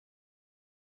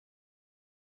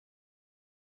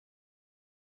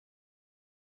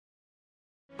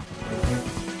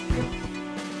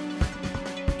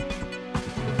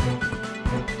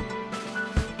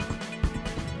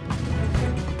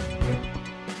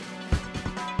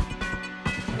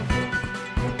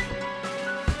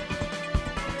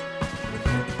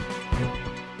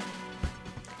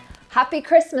Happy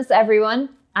Christmas, everyone,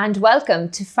 and welcome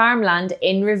to Farmland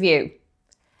in Review.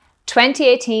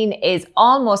 2018 is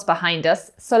almost behind us,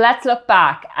 so let's look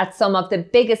back at some of the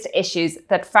biggest issues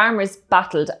that farmers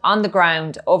battled on the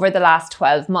ground over the last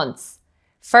 12 months.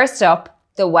 First up,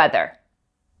 the weather.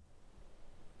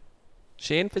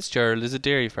 Shane Fitzgerald is a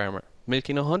dairy farmer,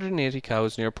 milking 180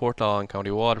 cows near Portlaw in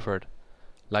County Waterford.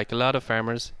 Like a lot of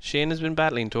farmers, Shane has been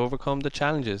battling to overcome the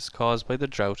challenges caused by the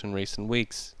drought in recent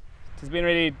weeks. It's been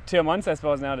really 2 months, I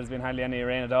suppose, now. There's been hardly any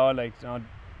rain at all.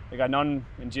 We got none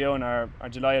in June or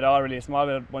July at all, really. A small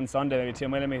bit one Sunday, maybe 2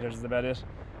 millimetres is about it.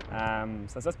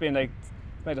 So it's just been it's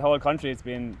made the whole country, it's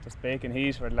been just baking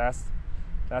heat for the last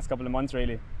couple of months,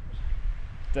 really.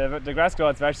 The grass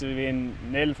growth's actually been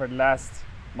nil for the last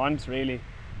month, really.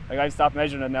 I've stopped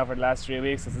measuring it now for the last 3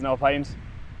 weeks, so there's no point.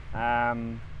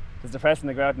 It's depressing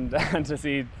to go out and to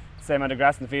see the same amount of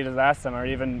grass in the field as last time, or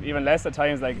even less at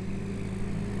times.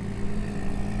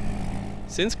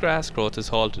 Since grass growth has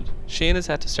halted, Shane has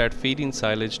had to start feeding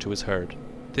silage to his herd.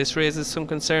 This raises some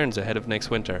concerns ahead of next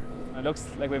winter. It looks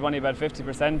like we've only about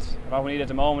 50% of what we need at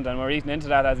the moment, and we're eating into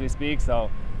that as we speak. So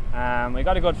we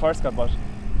got a good first cut, but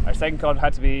our second cut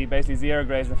had to be basically zero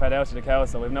grazing fed out to the cows,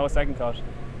 so we've no second cut.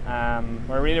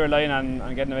 We're really relying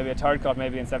on getting maybe a third cut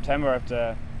maybe in September if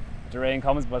the rain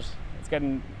comes, but it's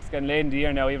getting late in the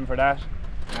year now even for that.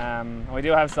 And we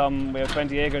do have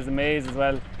 20 acres of maize as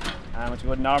well, which we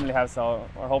wouldn't normally have, so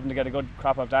we're hoping to get a good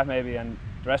crop of that maybe, and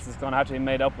the rest is going to have to be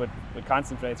made up with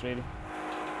concentrates, really.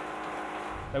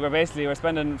 We're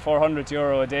spending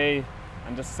 €400 a day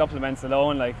and just supplements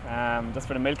alone, just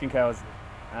for the milking cows.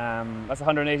 That's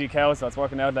 180 cows, so it's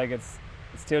working out like it's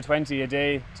 €2.20 a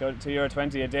day,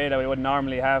 €2.20 a day that we wouldn't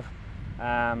normally have,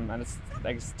 and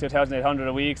it's 2,800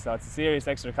 a week, so it's a serious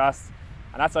extra cost,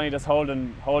 and that's only just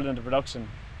holding the production.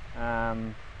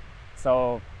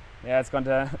 So yeah, it's going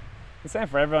to the same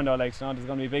for everyone though. There's going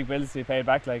to be big bills to be paid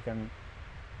back, and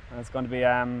it's going to be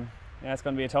it's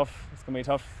going to be tough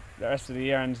the rest of the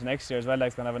year and next year as well.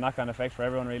 It's going to have a knock-on effect for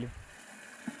everyone, really.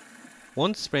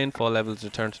 Once rainfall levels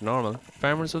return to normal,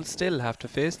 farmers will still have to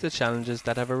face the challenges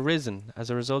that have arisen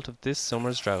as a result of this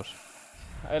summer's drought.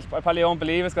 I probably won't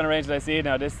believe it's going to rain till I see it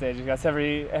now at this stage, because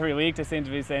every week they seem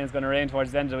to be saying it's going to rain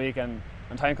towards the end of the week, and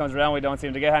when time comes around we don't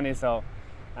seem to get any. So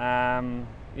even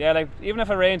if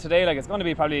it rained today, it's going to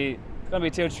be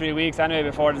 2 or 3 weeks anyway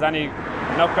before there's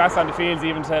enough grass on the fields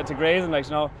even to graze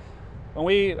them. When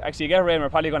we actually get rain, we're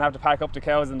probably going to have to pack up the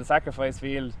cows in the sacrifice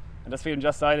field and just feed them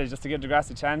just silage, just to give the grass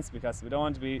a chance, because we don't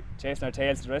want to be chasing our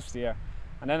tails the rest of the year.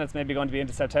 And then it's maybe going to be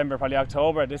into September, probably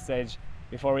October at this stage,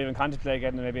 before we even contemplate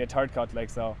getting maybe a third cut.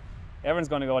 So everyone's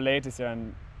going to go late this year,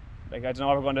 and I don't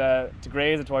know if we're going to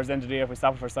graze it towards the end of the year if we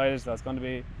stop it for silage. So it's going to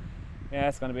be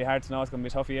hard to know. It's going to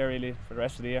be a tough year really for the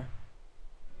rest of the year.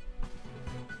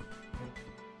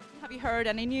 Have you heard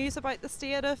any news about the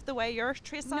state of the way your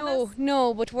tracing is?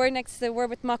 No, but we're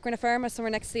with Macron Pharma, so we're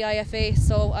next to the IFA,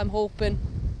 so I'm hoping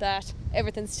that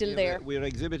everything's still there. We're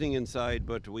exhibiting inside,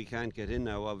 but we can't get in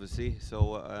now, obviously,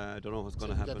 so I don't know what's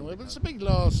going to happen. But it's a big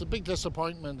loss, a big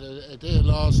disappointment, a day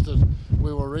lost that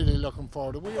we were really looking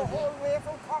forward to. The whole way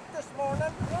from Cork this morning,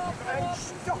 and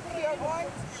stuck here.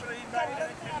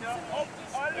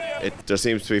 There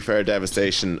seems to be fair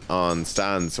devastation on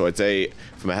stands, so I'd say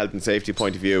from a health and safety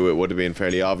point of view it would have been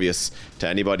fairly obvious to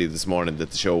anybody this morning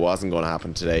that the show wasn't going to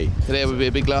happen today. Today would be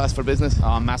a big loss for business.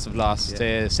 Oh, massive loss.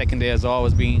 Yeah. The second day has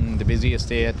always been the busiest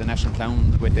day at the National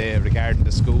Clown with regarding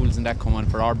the schools and that coming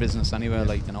for our business anyway,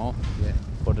 Yeah.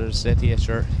 But there's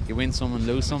sure, you win some and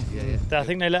lose some. Yeah. I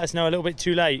think they let us know a little bit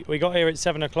too late. We got here at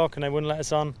 7 o'clock and they wouldn't let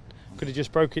us on. Could have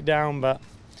just broke it down, but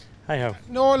hey-ho.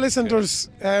 No, listen, there's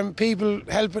people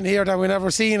helping here that we never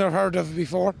seen or heard of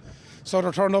before, so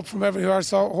they're turned up from everywhere,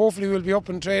 so hopefully we'll be up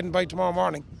and trading by tomorrow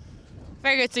morning.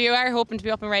 Very good, so you are hoping to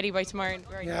be up and ready by tomorrow?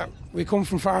 Yeah, we come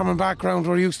from farming background,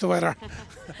 we're used to weather.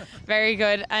 Very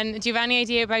good. And do you have any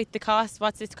idea about the cost?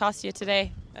 What's it cost you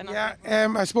today?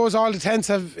 I suppose all the tents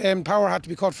have power had to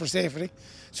be cut for safety,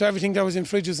 so everything that was in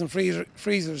fridges and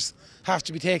freezers have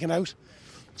to be taken out.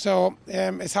 So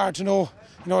it's hard to know,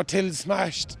 tills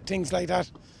smashed, things like that.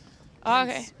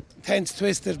 Okay. Tents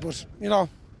twisted, but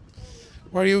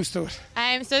we're used to it.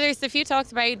 So there's a few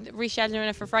talks about rescheduling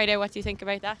it for Friday. What do you think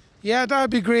about that? Yeah,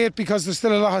 that'd be great, because there's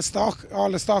still a lot of stock.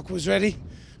 All the stock was ready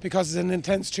because it's an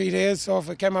intense 3 days. So if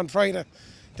it came on Friday,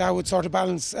 that would sort of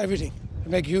balance everything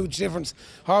and make a huge difference.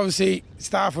 Obviously,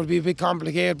 staff would be a bit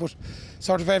complicated, but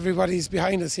sort of everybody's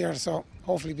behind us here, so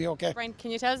hopefully be okay. Brian,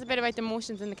 can you tell us a bit about the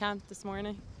emotions in the camp this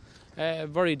morning?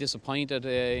 Very disappointed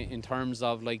in terms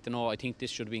of I think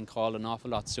this should have been called an awful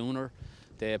lot sooner.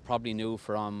 They probably knew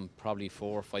from 4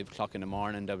 or 5 o'clock in the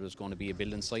morning that there was going to be a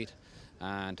building site.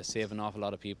 and to save an awful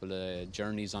lot of people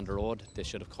journeys on the road. They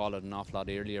should have called it an awful lot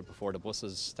earlier before the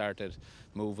buses started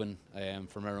moving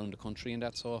from around the country and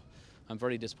that. So I'm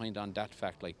very disappointed on that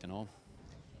fact, like, you know.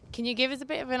 Can you give us a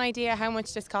bit of an idea how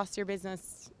much this costs your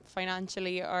business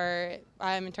financially, or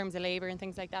in terms of labour and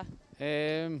things like that?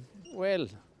 Well,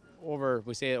 over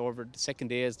the second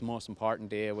day is the most important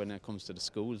day when it comes to the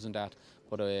schools and that,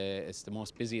 but it's the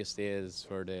most busiest days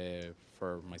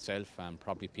for myself and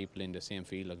probably people in the same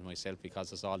field as myself,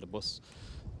 because it's all the bus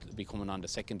be coming on the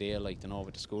second day, like, you know,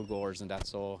 with the schoolgoers and that.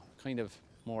 So kind of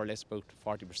more or less about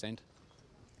 40%.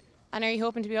 And are you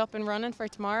hoping to be up and running for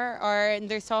tomorrow, or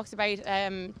there's talks about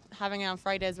having it on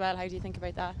Friday as well? How do you think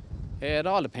about that? It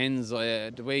all depends.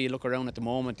 The way you look around at the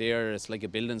moment there, it's like a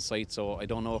building site, so I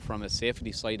don't know from a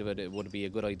safety side of it, it would be a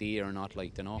good idea or not,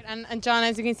 like, you know. And John,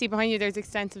 as you can see behind you, there's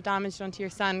extensive damage done to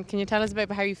your stand. Can you tell us about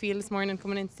how you feel this morning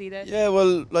coming in to see this? Yeah,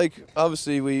 well, like,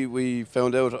 obviously we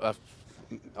found out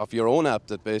off your own app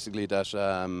that basically that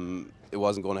it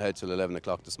wasn't going ahead till 11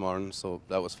 o'clock this morning, so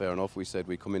that was fair enough. We said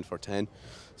we'd come in for 10.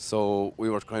 So we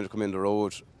were trying to come in the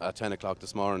road at 10 o'clock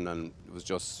this morning, and it was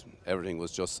just, everything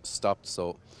was just stopped.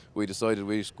 So we decided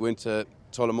we'd go into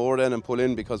Tullamore then and pull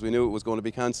in, because we knew it was going to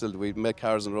be cancelled. We'd make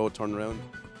cars on the road turn around.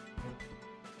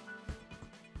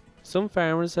 Some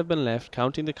farmers have been left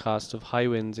counting the cost of high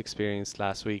winds experienced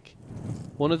last week.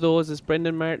 One of those is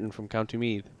Brendan Martin from County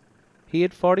Meath. He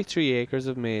had 43 acres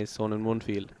of maize sown in one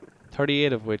field,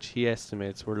 38 of which he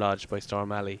estimates were lodged by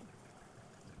Storm Alley.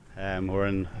 We're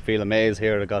in a field of maize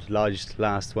here that got lodged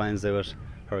last Wednesday with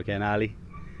Hurricane Alley.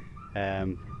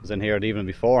 I was in here the evening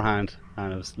beforehand,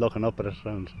 and I was looking up at it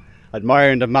and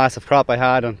admiring the massive crop I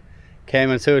had, and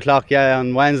came in 2 o'clock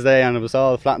on Wednesday and it was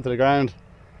all flattened to the ground.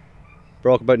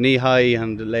 Broke about knee high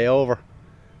and lay over.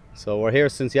 So we're here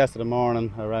since yesterday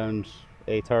morning around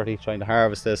 8:30 trying to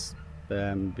harvest this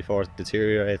before it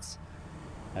deteriorates.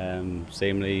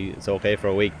 Seemingly it's okay for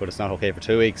a week, but it's not okay for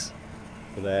 2 weeks.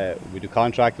 But we do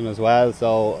contracting as well,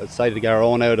 so I decided to get our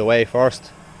own out of the way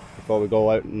first before we go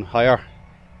out and hire,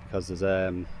 because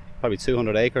there's probably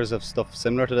 200 acres of stuff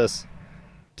similar to this.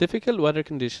 Difficult weather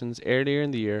conditions earlier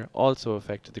in the year also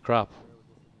affected the crop.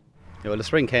 Yeah, well, the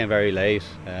spring came very late.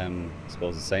 I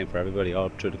suppose it's the same for everybody all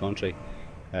through the country.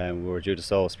 We were due to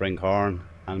sow spring corn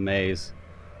and maize,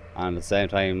 and at the same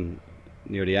time,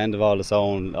 near the end of all the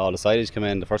sowing, all the silage came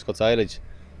in, the first cut silage.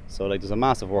 So like there's a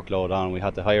massive workload on. We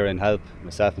had to hire in help.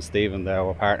 Myself and Stephen there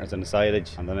were partners in the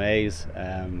silage and the maize.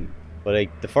 But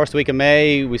like the first week of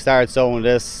May we started sowing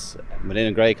this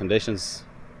within great conditions,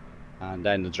 and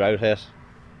then the drought hit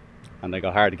and they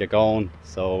got hard to get going.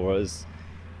 So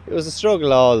it was a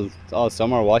struggle all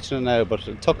summer watching it now, but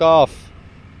it took off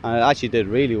and it actually did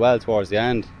really well towards the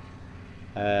end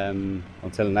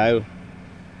until now.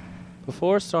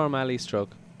 Before Storm Alley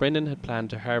struck, Brendan had planned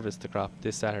to harvest the crop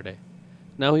this Saturday.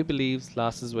 Now he believes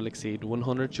losses will exceed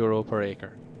 €100 per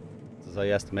acre. I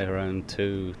estimate around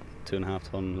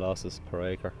 2.5 ton losses per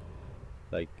acre.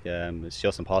 Like it's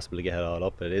just impossible to get it all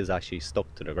up. It is actually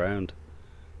stuck to the ground,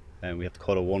 and we have to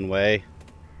cut it one way.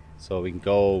 So we can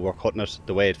go, we're cutting it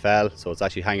the way it fell, so it's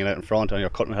actually hanging out in front and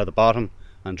you're cutting it at the bottom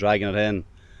and dragging it in.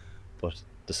 But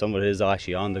some of it is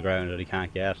actually on the ground that you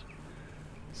can't get.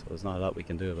 So there's not a lot we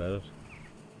can do about it.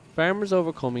 Farmers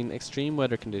overcoming extreme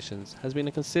weather conditions has been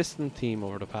a consistent theme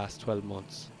over the past 12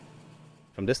 months.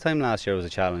 From this time last year was a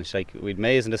challenge. Like we'd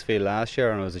maize in this field last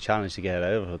year and it was a challenge to get it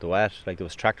out of it with the wet. Like there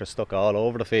was tractors stuck all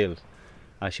over the field.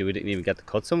 Actually we didn't even get to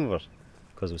cut some of it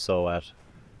because it was so wet.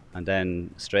 And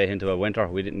then straight into a winter.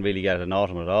 We didn't really get an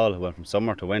autumn at all. It went from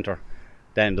summer to winter.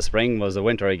 Then the spring was a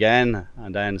winter again,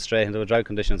 and then straight into drought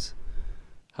conditions.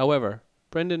 However,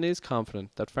 Brendan is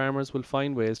confident that farmers will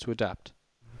find ways to adapt.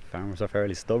 Farmers are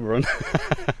fairly stubborn.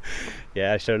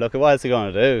 Yeah, sure, look, what else are you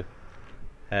going to do?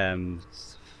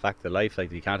 It's a fact of life,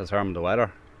 like you can't determine the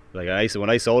weather. Like when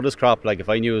I sowed this crop, like if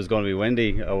I knew it was going to be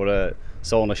windy, I would have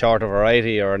sown a shorter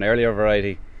variety or an earlier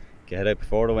variety. Get it out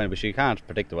before the wind, but you can't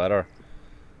predict the weather.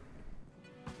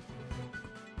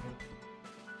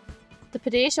 The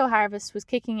potato harvest was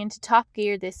kicking into top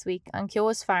gear this week on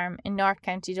Keogh's farm in North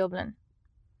County Dublin.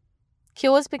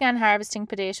 Keogh's began harvesting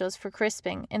potatoes for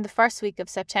crisping in the first week of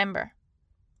September,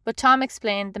 but Tom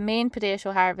explained the main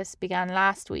potato harvest began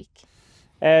last week.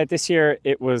 This year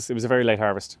it was a very late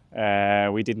harvest.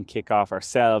 We didn't kick off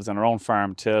ourselves on our own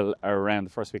farm till around the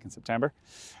first week in September.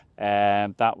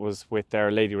 That was with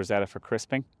our Lady Rosetta for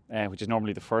crisping, which is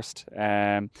normally the first.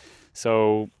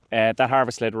 So that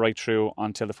harvest led right through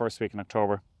until the first week in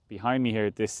October. Behind me here,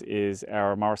 this is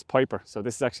our Morris Piper. So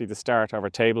this is actually the start of our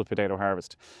table potato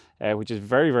harvest, which is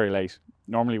very, very late.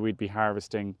 Normally we'd be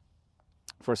harvesting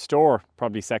For store,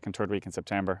 probably second, third week in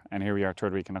September, and here we are,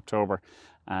 third week in October,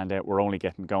 and we're only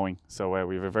getting going. So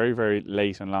we have a very, very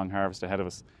late and long harvest ahead of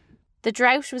us. The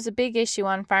drought was a big issue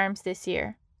on farms this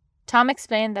year. Tom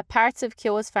explained that parts of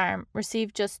Keogh's farm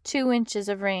received just 2 inches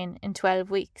of rain in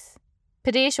 12 weeks.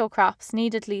 Potato crops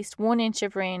need at least 1 inch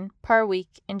of rain per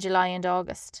week in July and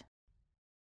August.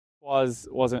 Was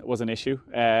an issue.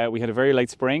 We had a very late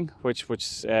spring, which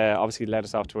obviously led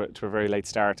us off to a very late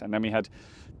start, and then we had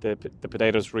the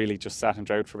potatoes really just sat in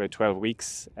drought for about 12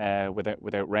 weeks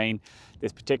without rain.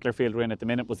 This particular field we're in at the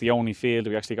minute was the only field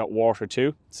we actually got water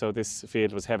to, so this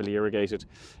field was heavily irrigated,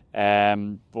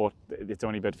 but it's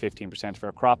only about 15% of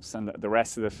our crops, and the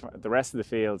rest of the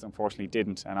fields unfortunately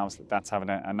didn't, and obviously that's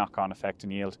having a knock-on effect in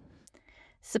yield.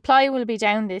 Supply will be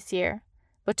down this year,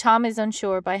 but Tom is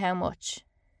unsure by how much.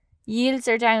 Yields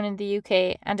are down in the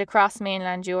UK and across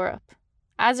mainland Europe.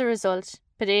 As a result,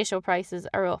 potato prices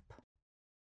are up.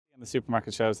 On the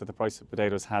supermarket shelves that the price of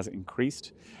potatoes has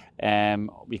increased.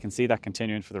 We can see that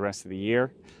continuing for the rest of the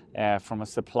year. From a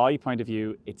supply point of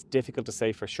view, it's difficult to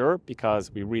say for sure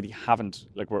because we really haven't,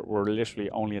 we're literally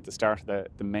only at the start of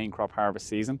the main crop harvest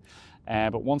season.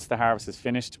 But once the harvest is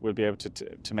finished, we'll be able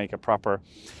to make a proper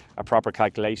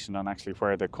calculation on actually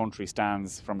where the country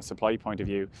stands from a supply point of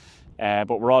view.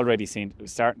 But we're already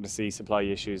starting to see supply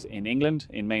issues in England,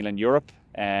 in mainland Europe.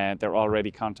 They're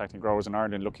already contacting growers in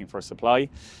Ireland looking for supply,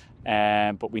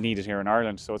 but we need it here in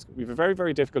Ireland. So we have a very,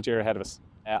 very difficult year ahead of us.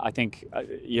 I think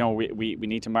we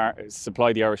need to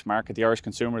supply the Irish market. The Irish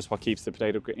consumer is what keeps the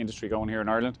potato industry going here in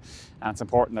Ireland, and it's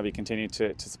important that we continue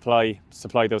to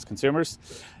supply those consumers.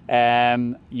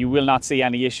 You will not see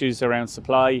any issues around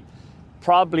supply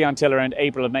probably until around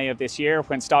April or May of this year,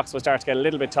 when stocks will start to get a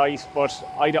little bit tight, but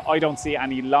I don't see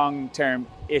any long-term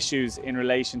issues in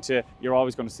relation to, you're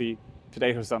always going to see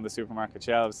potatoes on the supermarket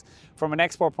shelves. From an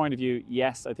export point of view,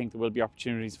 yes, I think there will be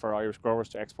opportunities for Irish growers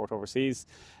to export overseas.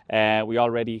 We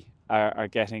already are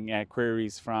getting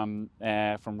queries from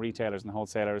retailers and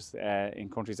wholesalers in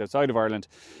countries outside of Ireland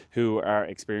who are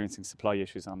experiencing supply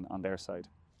issues on their side.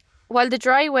 While the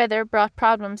dry weather brought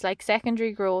problems like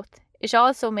secondary growth, it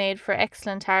also made for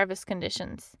excellent harvest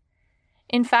conditions.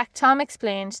 In fact, Tom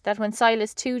explained that when soil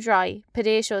is too dry,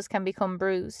 potatoes can become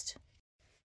bruised.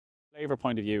 Flavour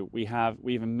point of view, we have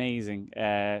amazing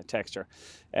texture.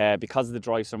 Because of the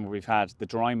dry summer we've had, the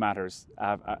dry matters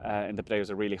in the potatoes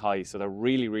are really high, so they're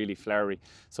really, really floury.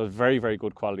 So very, very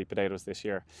good quality potatoes this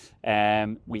year.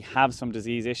 We have some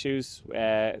disease issues.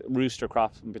 Rooster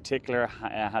crop in particular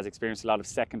has experienced a lot of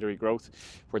secondary growth,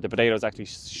 where the potatoes actually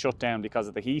shut down because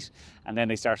of the heat, and then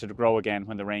they started to grow again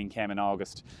when the rain came in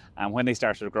August. And when they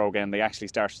started to grow again, they actually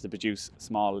started to produce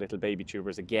small little baby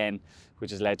tubers again,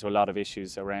 which has led to a lot of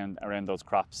issues around those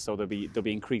crops. So there'll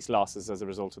be increased losses as a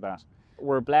result of that.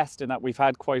 We're blessed in that we've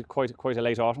had quite a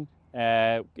late autumn.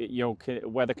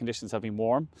 Weather conditions have been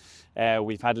warm.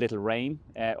 We've had little rain.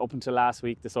 Up until last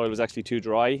week, the soil was actually too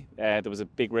dry. There was a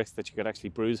big risk that you could actually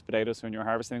bruise potatoes when you're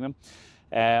harvesting them.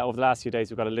 Over the last few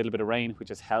days, we've got a little bit of rain, which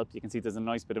has helped. You can see there's a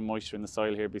nice bit of moisture in the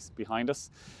soil here behind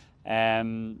us.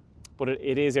 But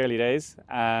it is early days,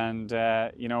 and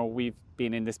we've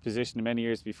been in this position many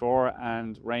years before,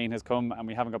 and rain has come and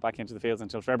we haven't got back into the fields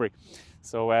until February.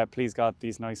 So please God,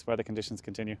 these nice weather conditions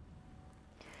continue.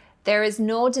 There is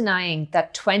no denying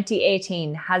that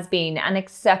 2018 has been an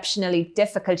exceptionally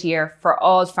difficult year for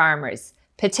all farmers,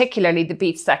 particularly the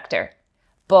beef sector.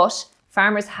 But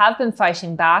farmers have been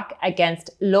fighting back against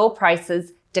low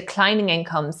prices, declining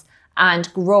incomes,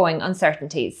 and growing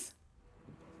uncertainties.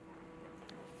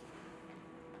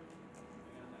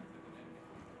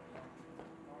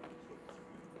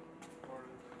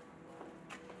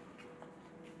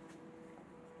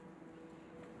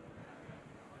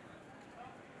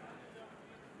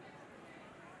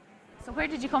 So where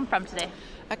did you come from today?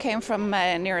 I came from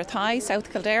near Athy,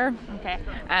 South Kildare. Okay.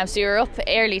 So you were up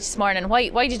early this morning.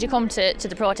 Why did you come to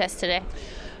the protest today?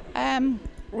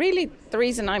 Really, the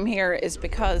reason I'm here is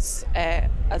because as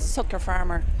a suckler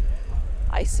farmer,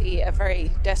 I see a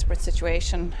very desperate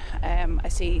situation. I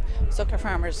see suckler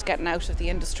farmers getting out of the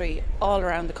industry all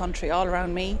around the country, all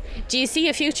around me. Do you see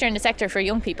a future in the sector for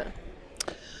young people?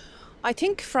 I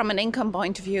think from an income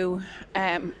point of view,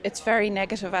 it's very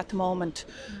negative at the moment.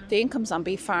 The incomes on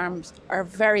beef farms are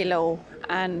very low,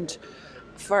 and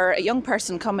for a young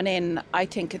person coming in, I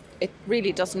think it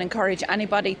really doesn't encourage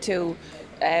anybody to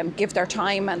give their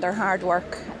time and their hard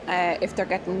work if they're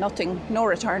getting no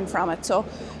return from it. So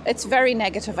it's very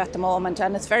negative at the moment,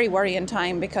 and it's very worrying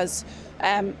time because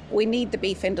we need the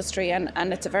beef industry,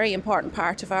 and it's a very important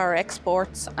part of our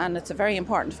exports, and it's a very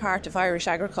important part of Irish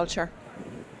agriculture.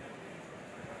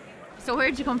 So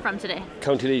where did you come from today?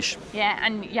 County Laois. Yeah,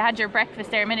 and you had your breakfast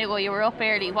there a minute ago. You were up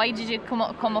early. Why did you come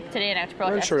up today now to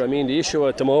protest? Well, sure. I mean, the issue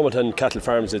at the moment on cattle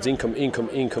farms is income,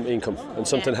 and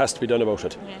something has to be done about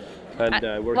it. Yeah.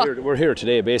 And we're here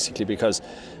today basically because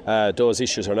those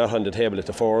issues are not on the table at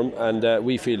the forum, and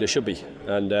we feel they should be.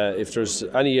 And if there's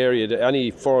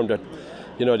any forum that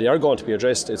they are going to be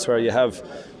addressed, it's where you have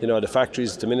the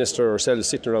factories, the minister, or ourselves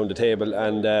sitting around the table,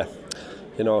 and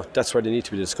that's where they need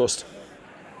to be discussed.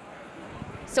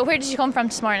 So where did you come from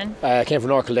this morning? I came from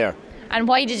North Kildare. And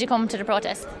why did you come to the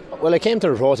protest? Well, I came to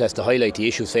the protest to highlight the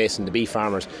issues facing the beef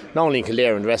farmers, not only in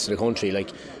Kildare and the rest of the country.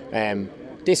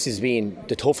 This has been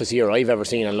the toughest year I've ever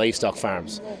seen on livestock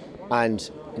farms, and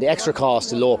the extra cost,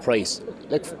 the low price.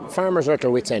 Farmers are at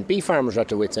their wits' end. Beef farmers are at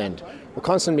their wits' end. We're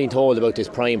constantly being told about this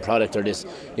prime product or this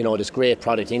great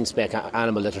product in-spec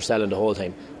animal that they're selling the whole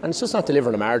time, and it's just not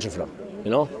delivering a margin for them.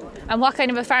 And what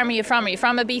kind of a farm are you from? Are you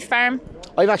from a beef farm?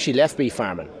 I've actually left beef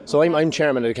farming, so I'm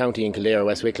chairman of the county in Kildare,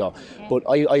 West Wicklow, but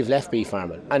I've left beef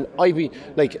farming, and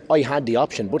I had the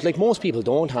option, but most people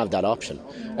don't have that option.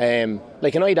 And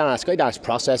I'd ask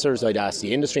processors, I'd ask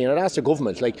the industry, and I'd ask the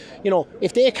government,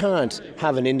 if they can't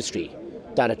have an industry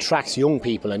that attracts young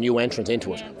people and new entrants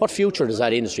into it, what future does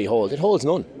that industry hold? It holds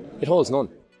none. It holds none.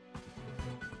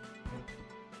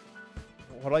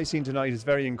 What I've seen tonight is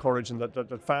very encouraging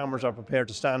that farmers are prepared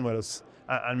to stand with us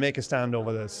and make a stand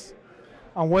over this.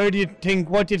 And what do you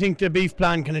think the beef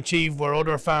plan can achieve where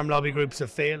other farm lobby groups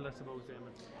have failed, I suppose,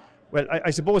 Damon? Well,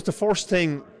 I suppose the first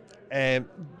thing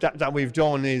that we've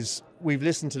done is we've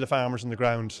listened to the farmers on the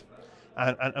ground,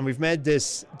 and we've made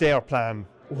this their plan.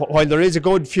 While there is a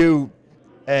good few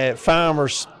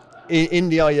farmers in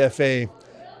the IFA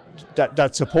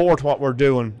that support what we're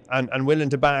doing and willing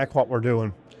to back what we're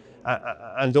doing,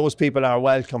 and those people are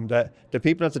welcome. The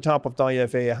people at the top of the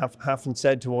IFA haven't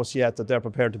said to us yet that they're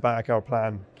prepared to back our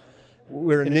plan.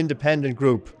 We're an independent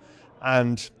group,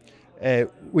 and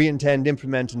we intend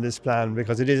implementing this plan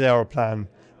because it is our plan,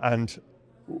 and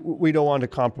we don't want to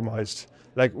compromise.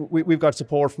 We've got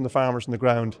support from the farmers on the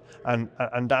ground, and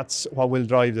that's what will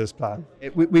drive this plan.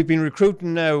 We've been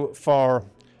recruiting now for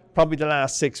probably the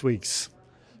last 6 weeks,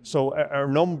 so our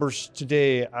numbers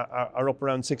today are up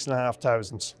around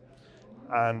 6,500.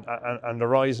 And they're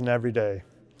rising every day.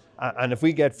 And if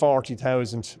we get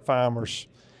 40,000 farmers,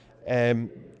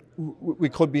 we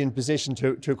could be in position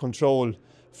to control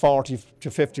 40 to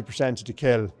 50% of the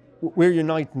kill. We're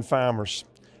uniting farmers.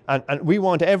 And we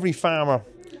want every farmer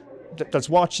that's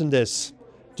watching this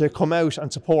to come out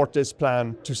and support this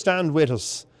plan, to stand with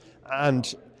us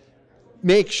and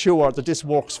make sure that this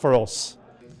works for us.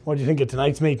 What do you think of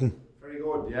tonight's meeting? Very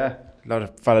good, yeah. A lot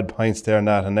of valid points there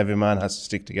and every man has to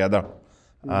stick together.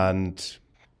 And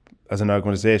as an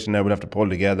organisation now we'll have to pull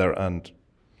together and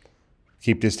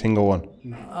keep this thing going.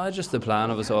 Just the plan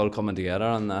of us all coming together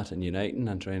on that and uniting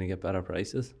and trying to get better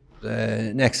prices.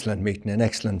 An excellent meeting, an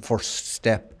excellent first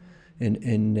step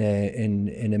in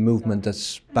a movement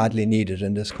that's badly needed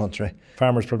in this country.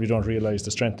 Farmers probably don't realise the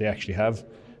strength they actually have,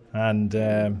 and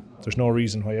there's no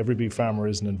reason why every beef farmer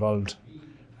isn't involved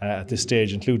at this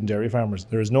stage, including dairy farmers.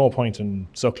 There is no point in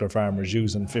suckler farmers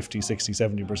using 50, 60,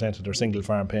 70% of their single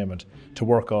farm payment to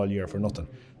work all year for nothing.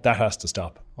 That has to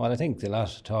stop. Well, I think the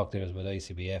lot of talk there is about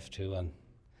ICBF too, and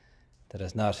that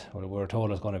it's not, we're told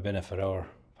it's going to benefit our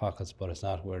pockets, but it's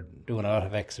not. We're doing a lot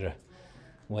of extra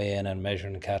weighing and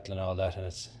measuring cattle and all that, and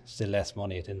it's still less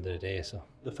money at the end of the day. So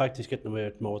the fact he's getting away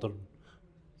with more than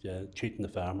cheating the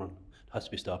farmer has to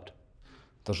be stopped.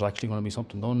 There's actually going to be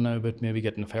something done now about maybe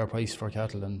getting a fair price for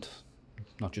cattle and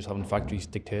not just having factories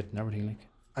dictate and everything.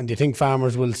 And do you think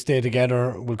farmers will stay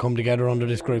together, will come together under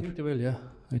this group? I think they will, yeah.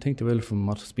 I think they will, from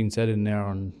what's been said in there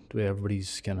and the way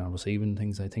everybody's kind of receiving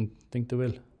things. I think they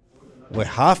will. We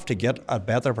have to get a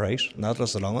better price, and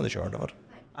that's the long and the short of it.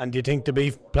 And do you think the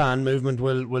beef plan movement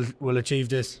will achieve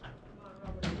this?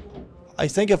 I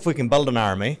think if we can build an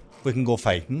army, we can go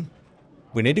fighting.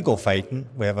 We need to go fighting.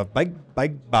 We have a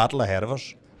big battle ahead of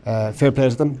us. Fair play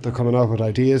to them. They're coming up with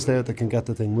ideas there that can get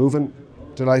the thing moving.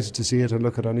 Delighted to see it, and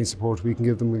look at any support we can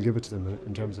give them, we'll give it to them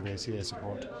in terms of ACA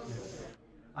support.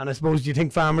 And I suppose, do you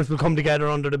think farmers will come together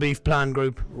under the beef plan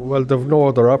group? Well, they've no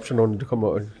other option only to come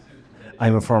out.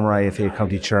 I'm a former IFA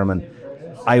county chairman.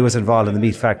 I was involved in the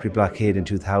meat factory blockade in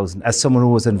 2000. As someone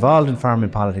who was involved in farming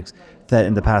politics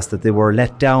in the past, that they were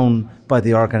let down by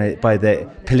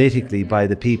politically by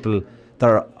the people,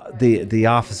 the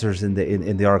officers in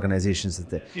the organisations.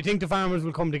 Do you think the farmers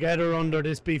will come together under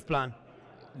this beef plan?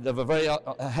 They've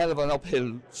a hell of an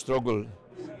uphill struggle.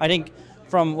 I think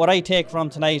from what I take from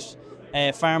tonight,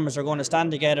 farmers are going to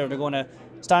stand together. They're going to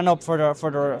stand up for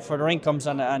their incomes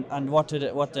and what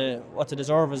they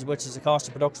deserve is, which is the cost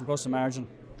of production plus the margin.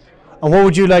 And what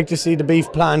would you like to see the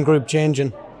beef plan group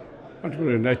changing?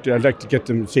 I'd like to get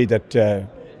them to see that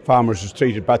farmers is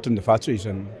treated better than the factories,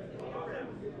 and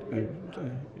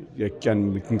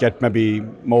we can get maybe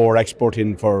more export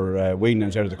in for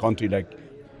weanings out of the country.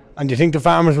 And do you think the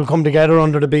farmers will come together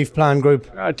under the beef plan group?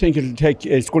 I think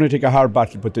it's going to take a hard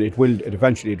battle, but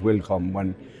eventually it will come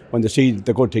when they see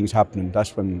the good things happening.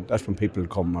 That's when people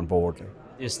come on board.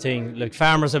 This thing, like,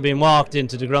 farmers have been walked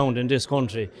into the ground in this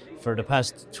country for the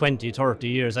past 20, 30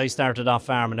 years. I started off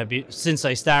farming. Since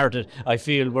I started, I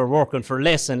feel we're working for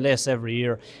less and less every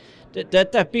year.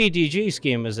 That BDG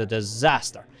scheme is a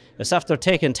disaster. It's after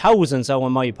taking thousands out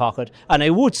of my pocket, and I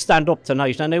would stand up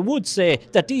tonight and I would say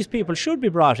that these people should be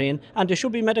brought in and they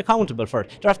should be made accountable for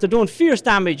it. They're after doing fierce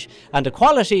damage, and the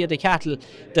quality of the cattle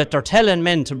that they're telling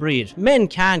men to breed, men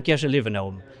can't get a living out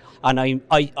of them. And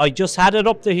I just had it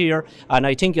up to here, and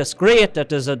I think it's great that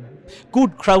there's a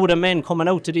good crowd of men coming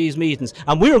out to these meetings,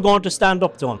 and we're going to stand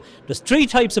up to them. There's three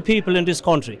types of people in this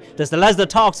country. There's the lads that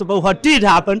talks about what did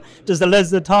happen, there's the lads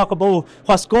that talk about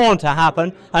what's going to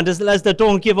happen, and there's the lads that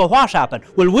don't give a what happened.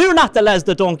 Well, we're not the lads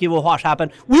that don't give a what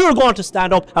happened. We're going to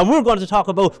stand up and we're going to talk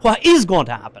about what is going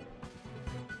to happen.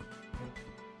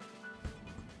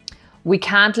 We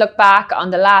can't look back on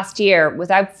the last year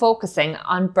without focusing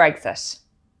on Brexit.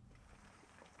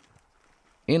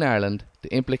 In Ireland,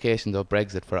 the implications of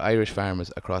Brexit for Irish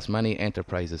farmers across many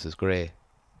enterprises is grey.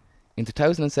 In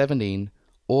 2017,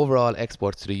 overall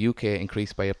exports to the UK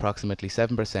increased by approximately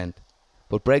 7%,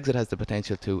 but Brexit has the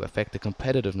potential to affect the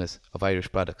competitiveness of Irish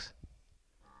products.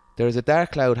 There is a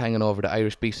dark cloud hanging over the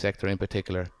Irish beef sector in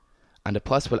particular, and the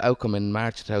possible outcome in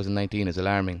March 2019 is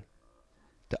alarming.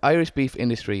 The Irish beef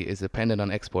industry is dependent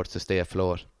on exports to stay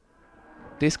afloat.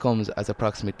 This comes as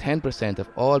approximately 10% of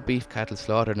all beef cattle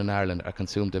slaughtered in Ireland are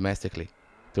consumed domestically.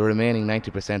 The remaining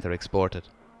 90% are exported.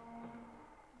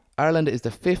 Ireland is the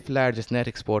 5th largest net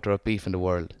exporter of beef in the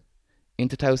world. In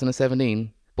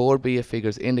 2017, Board BF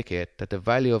figures indicate that the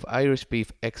value of Irish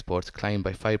beef exports climbed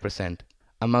by 5%,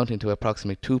 amounting to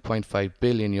approximately €2.5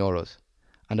 billion,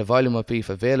 and the volume of beef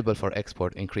available for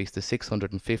export increased to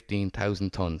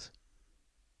 615,000 tonnes.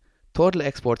 Total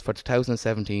exports for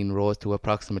 2017 rose to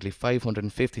approximately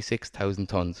 556,000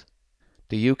 tonnes.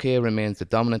 The UK remains the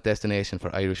dominant destination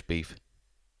for Irish beef.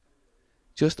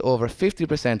 Just over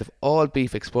 50% of all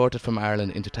beef exported from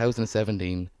Ireland in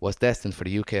 2017 was destined for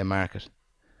the UK market.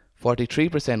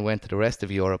 43% went to the rest of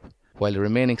Europe, while the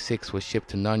remaining 6% was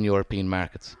shipped to non-European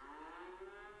markets.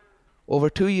 Over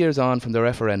 2 years on from the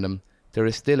referendum, there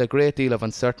is still a great deal of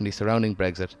uncertainty surrounding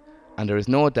Brexit, and there is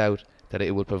no doubt that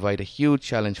it will provide a huge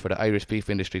challenge for the Irish beef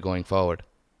industry going forward.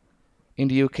 In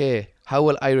the UK, how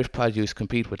will Irish produce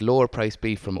compete with lower priced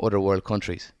beef from other world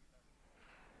countries?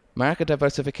 Market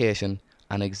diversification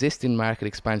and existing market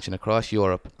expansion across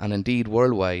Europe and indeed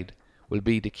worldwide will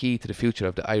be the key to the future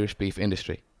of the Irish beef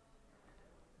industry.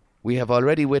 We have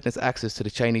already witnessed access to the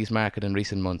Chinese market in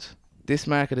recent months. This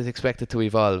market is expected to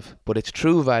evolve, but its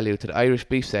true value to the Irish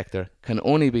beef sector can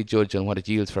only be judged on what it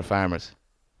yields for farmers.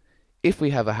 If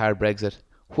we have a hard Brexit,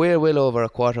 where will over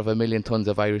 250,000 tonnes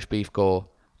of Irish beef go,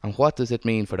 and what does it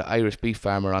mean for the Irish beef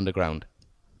farmer on the ground?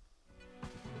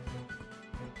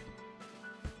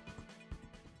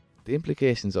 The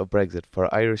implications of Brexit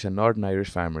for Irish and Northern Irish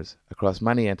farmers across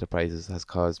many enterprises has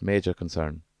caused major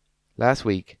concern. Last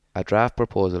week, a draft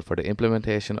proposal for the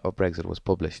implementation of Brexit was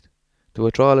published. The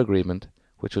withdrawal agreement,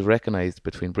 which was recognised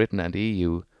between Britain and the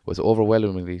EU, was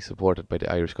overwhelmingly supported by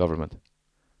the Irish government.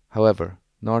 However,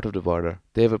 north of the border,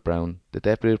 David Brown, the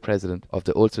Deputy President of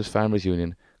the Ulster Farmers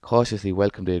Union, cautiously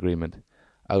welcomed the agreement,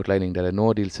 outlining that a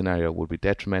no-deal scenario would be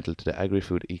detrimental to the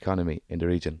agri-food economy in the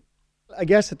region. I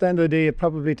guess at the end of the day,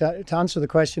 probably to answer the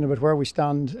question about where we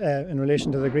stand in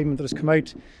relation to the agreement that has come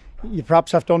out, you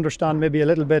perhaps have to understand maybe a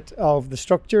little bit of the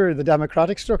structure, the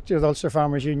democratic structure of the Ulster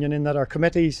Farmers Union, in that our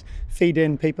committees feed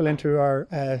in people into our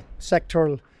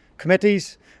sectoral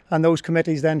committees, and those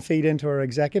committees then feed into our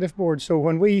executive board. So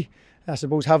when we, I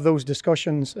suppose, have those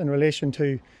discussions in relation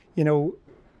to, you know,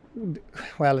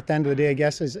 well, at the end of the day, I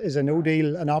guess, is a no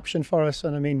deal an option for us?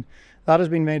 And I mean, that has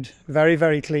been made very,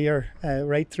 very clear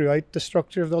right throughout the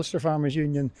structure of the Ulster Farmers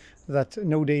Union, that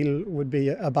no deal would be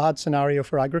a bad scenario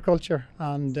for agriculture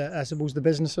and I suppose the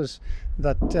businesses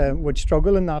that would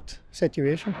struggle in that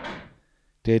situation.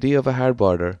 The idea of a hard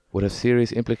border would have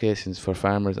serious implications for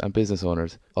farmers and business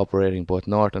owners operating both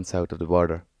north and south of the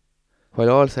border.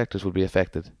 While all sectors would be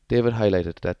affected, David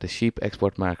highlighted that the sheep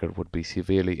export market would be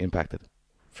severely impacted.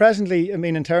 Presently, I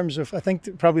mean, in terms of, I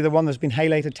think probably the one that's been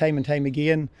highlighted time and time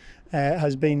again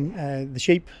has been the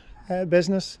sheep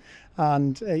business,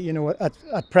 and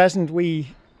at present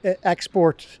we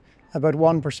export about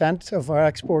 1% of our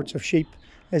exports of sheep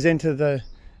is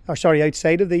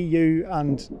outside of the EU,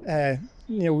 and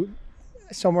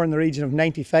somewhere in the region of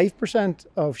 95%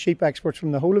 of sheep exports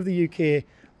from the whole of the UK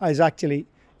is actually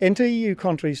into EU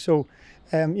countries. So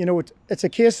it's a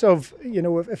case of,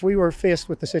 if we were faced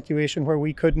with the situation where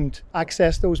we couldn't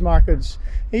access those markets,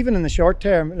 even in the short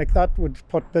term, like that would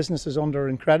put businesses under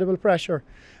incredible pressure.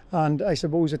 And I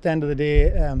suppose at the end of the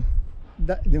day,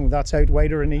 that's out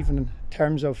wider, and even in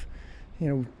terms of,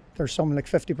 there's something like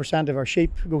 50% of our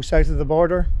sheep go south of the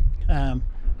border.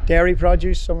 Dairy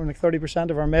produce, something like 30%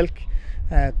 of our milk.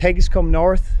 Pigs come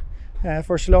north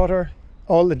for slaughter.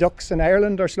 All the ducks in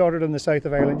Ireland are slaughtered in the south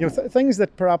of Ireland. Things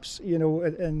that perhaps,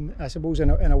 I suppose in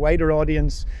a wider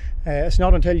audience, it's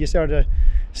not until you start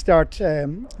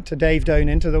to dive down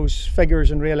into those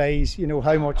figures and realise,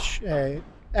 how much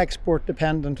export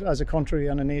dependent as a country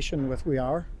and a nation we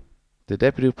are. The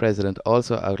Deputy President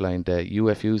also outlined the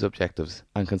UFU's objectives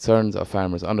and concerns of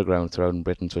farmers on the ground surrounding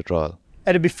Britain's withdrawal.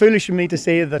 It'd be foolish of me to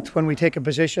say that when we take a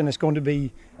position it's going to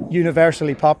be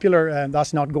universally popular.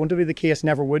 That's not going to be the case,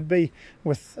 never would be.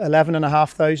 With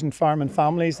 11,500 farming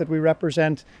families that we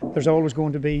represent, there's always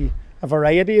going to be a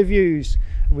variety of views.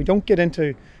 We don't get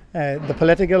into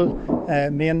the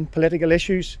main political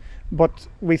issues, but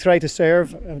we try to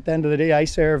serve. At the end of the day, I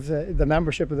serve the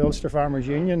membership of the Ulster Farmers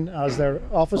Union as their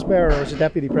office bearer, as a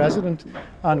Deputy President,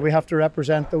 and we have to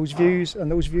represent those views,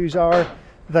 and those views are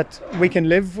that we can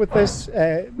live with this,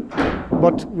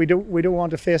 but we don't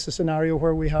want to face a scenario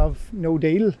where we have no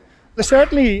deal.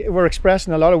 Certainly we're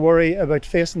expressing a lot of worry about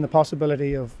facing the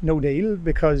possibility of no deal,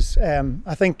 because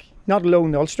I think not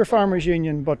alone the Ulster Farmers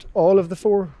Union, but all of the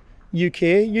 4 UK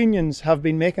unions have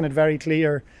been making it very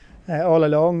clear all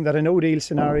along that a no deal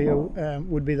scenario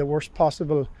would be the worst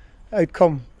possible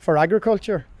outcome for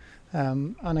agriculture.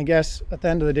 And I guess at the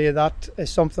end of the day, that is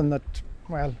something that,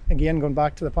 well, again, going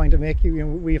back to the point of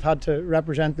making, we've had to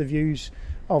represent the views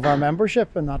of our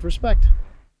membership in that respect.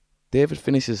 David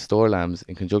finishes store lambs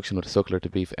in conjunction with the Suckler to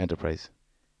Beef enterprise.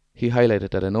 He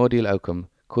highlighted that a no-deal outcome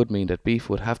could mean that beef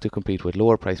would have to compete with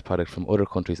lower-priced products from other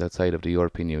countries outside of the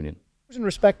European Union. In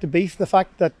respect to beef, the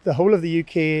fact that the whole of the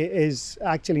UK is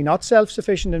actually not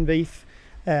self-sufficient in beef,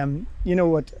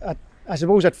 I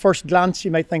suppose at first glance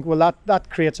you might think, well, that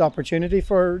creates opportunity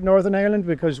for Northern Ireland,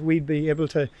 because we'd be able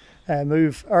to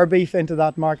move our beef into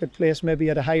that marketplace maybe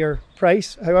at a higher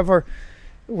price. However,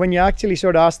 when you actually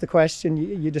sort of ask the question,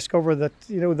 you discover that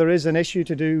there is an issue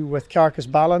to do with carcass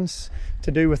balance,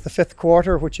 to do with the 5th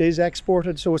quarter, which is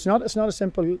exported. So it's not a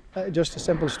simple, just a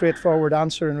simple, straightforward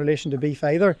answer in relation to beef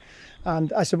either.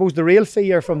 And I suppose the real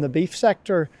fear from the beef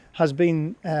sector has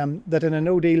been that in a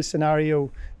no-deal scenario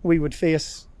we would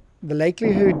face the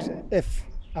likelihood, if,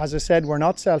 as I said, we're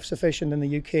not self-sufficient in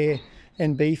the UK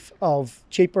in beef, of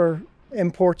cheaper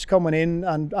imports coming in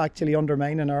and actually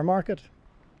undermining our market.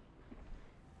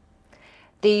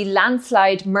 The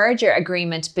landslide merger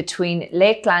agreement between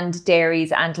Lakeland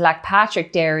Dairies and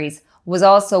Lackpatrick Dairies was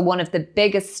also one of the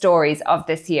biggest stories of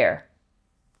this year.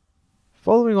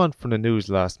 Following on from the news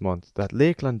last month that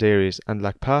Lakeland Dairies and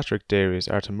Lackpatrick Dairies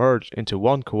are to merge into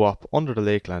one co-op under the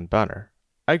Lakeland banner,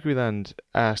 Agriland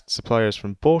asked suppliers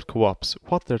from both co-ops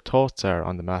what their thoughts are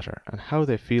on the matter and how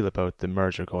they feel about the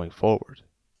merger going forward.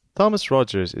 Thomas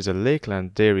Rogers is a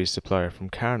Lakeland Dairies supplier from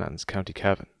Carnans, County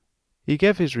Cavan. He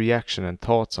gave his reaction and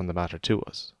thoughts on the matter to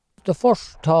us. The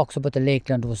first talks about the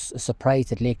Lakeland was a surprise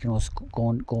that Lakeland was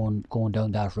going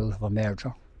down that route of a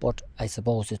merger. But I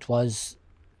suppose it was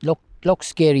looked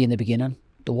scary in the beginning.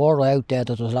 The word out there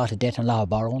that there was a lot of debt and a lot of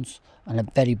borrowings and a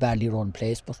very badly run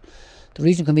place. But the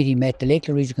Region Committee met, the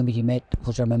Lakeland Region Committee met,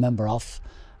 which I'm a member of,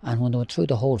 and when they went through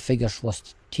the whole figures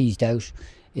was teased out,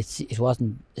 it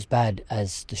wasn't as bad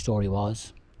as the story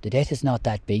was. The debt is not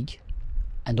that big.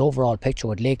 And the overall picture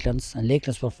with Lakeland's and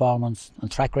Lakeland's performance and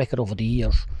track record over the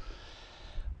years,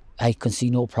 I can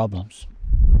see no problems.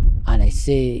 And I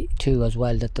say too as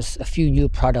well that there's a few new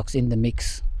products in the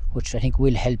mix which I think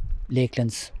will help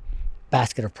Lakeland's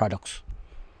basket of products,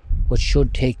 which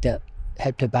should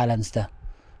help to balance the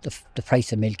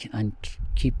price of milk and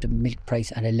keep the milk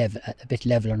price at a bit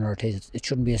level on it is. It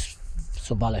shouldn't be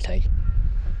so volatile.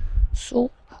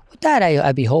 So with that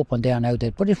I'd be hoping there now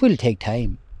that, but it will take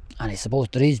time. And I suppose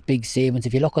there is big savings.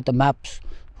 If you look at the maps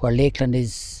where Lakeland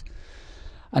is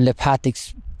and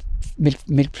Lackpatrick's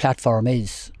milk platform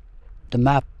is, the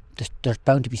map, there's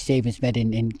bound to be savings made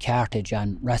in cartage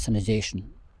and rationalisation,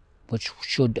 which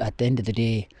should, at the end of the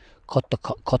day, could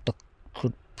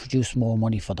produce more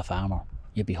money for the farmer.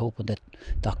 You'd be hoping that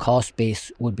the cost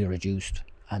base would be reduced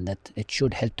and that it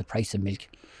should help the price of milk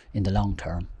in the long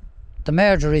term. The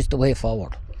merger is the way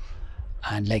forward,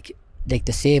 and like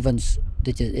the savings,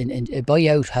 a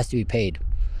buyout has to be paid.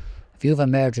 If you have a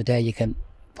merger there, you can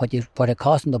what it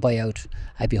costs in the buyout.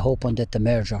 I'd be hoping that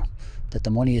the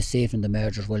money is saved in the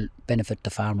merger will benefit the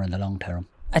farmer in the long term.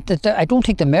 I don't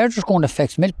think the merger is going to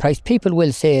affect milk price. People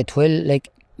will say it will. Like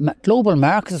global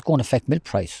markets is going to affect milk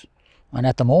price, and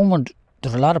at the moment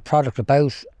there's a lot of product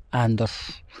about, and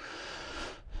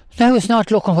now it's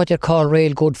not looking what you call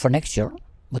real good for next year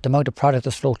with the amount of product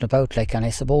that's floating about. Like, and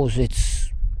I suppose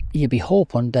you'd be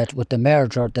hoping that with the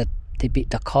merger that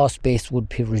the cost base would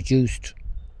be reduced,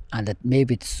 and that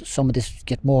maybe some of this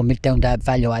get more milk down that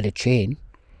value added chain,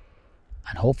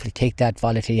 and hopefully take that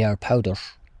volatility powder,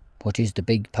 which is the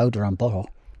big powder and butter.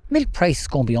 Milk price is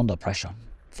going to be under pressure.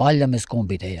 Volume is going to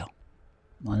be there,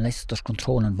 unless there's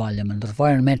control on volume, and there's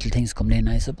environmental things coming in,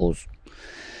 I suppose.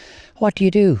 What do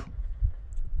you do?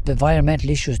 The environmental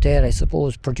issues there, I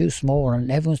suppose, produce more,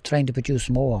 and everyone's trying to produce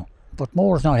more, but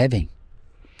more is not having.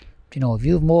 You know, if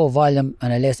you have more volume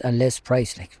and less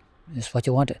price, like, it's what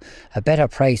you want, a better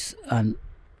price, and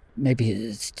maybe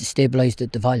stabilise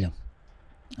the volume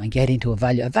and get into a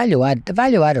value add. The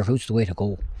value added route's the way to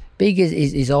go. Big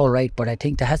is all right, but I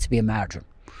think there has to be a margin.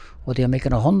 Whether you're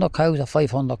making 100 cows or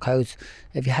 500 cows,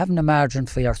 if you haven't a margin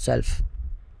for yourself,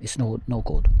 it's no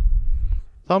good.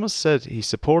 Thomas said he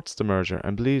supports the merger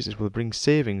and believes it will bring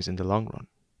savings in the long run.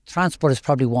 Transport is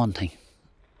probably one thing.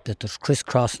 That there's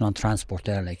crisscrossing on transport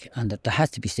there, like, and that there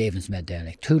has to be savings made there.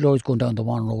 Like 2 lorries going down the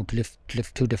one road to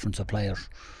lift 2 different suppliers.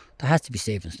 There has to be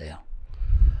savings there.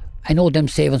 I know them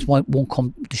savings won't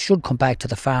come. They should come back to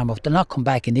the farmer. They'll not come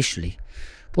back initially,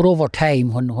 but over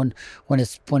time, when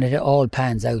it all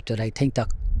pans out, that I think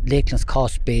that Lakeland's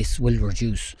cost base will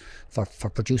reduce for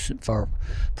producing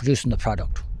the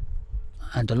product,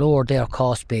 and the lower their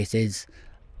cost base is,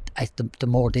 the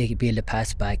more they can be able to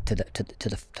pass back to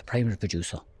the primary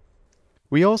producer.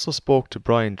 We also spoke to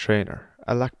Brian Traynor,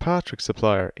 a Lackpatrick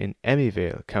supplier in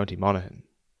Emmyvale, County Monaghan.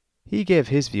 He gave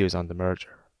his views on the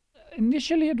merger.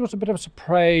 Initially, it was a bit of a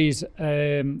surprise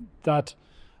that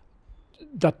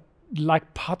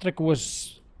Lackpatrick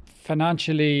was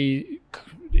financially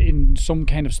in some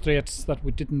kind of straits that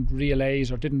we didn't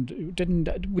realise, or we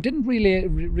didn't really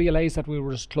realise that we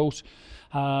were as close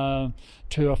to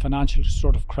a financial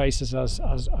sort of crisis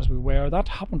as we were. That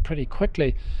happened pretty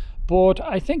quickly. But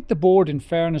I think the board, in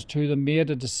fairness to them, made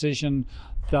a decision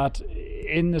that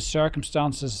in the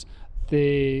circumstances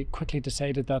they quickly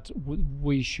decided that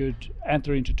we should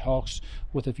enter into talks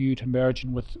with a view to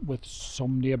merging with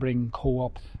some neighbouring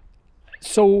co-op.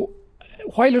 So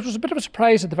while it was a bit of a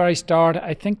surprise at the very start,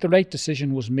 I think the right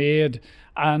decision was made,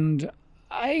 and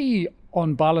I,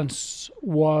 on balance,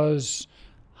 was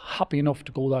happy enough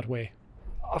to go that way.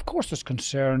 Of course there's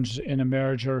concerns in a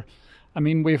merger. I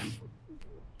mean, we've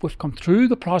come through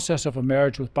the process of a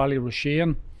merger with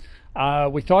Ballyrushean.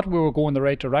 We thought we were going the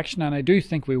right direction, and I do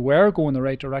think we were going the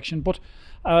right direction, but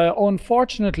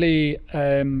unfortunately,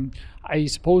 I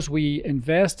suppose we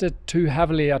invested too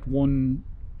heavily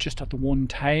just at the one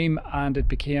time, and it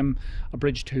became a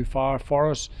bridge too far for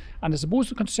us. And I suppose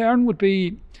the concern would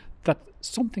be that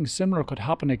something similar could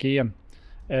happen again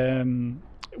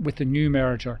with the new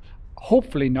merger.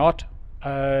 Hopefully not.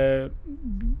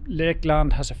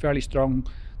 Lakeland has a fairly strong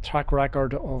track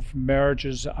record of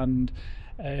mergers and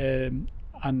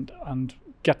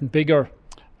getting bigger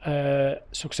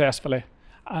successfully,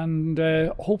 and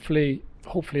hopefully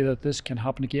that this can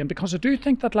happen again, because I do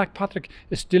think that Lackpatrick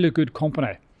is still a good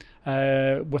company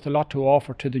with a lot to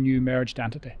offer to the new merged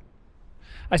entity.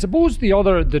 I suppose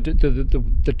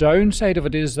the downside of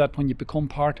it is that when you become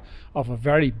part of a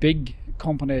very big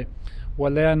company,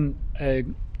 well then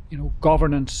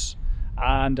governance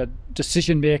and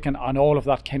decision making and all of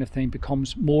that kind of thing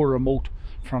becomes more remote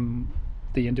from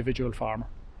the individual farmer.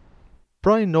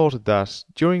 Brian noted that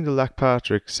during the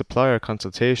Lackpatrick supplier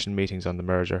consultation meetings on the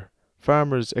merger,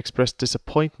 farmers expressed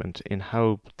disappointment in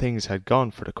how things had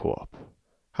gone for the co-op.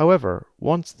 However,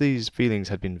 once these feelings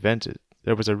had been vented,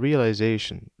 there was a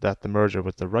realisation that the merger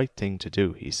was the right thing to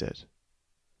do, he said.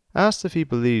 Asked if he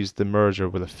believes the merger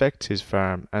will affect his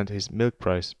farm and his milk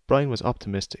price, Brian was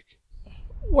optimistic.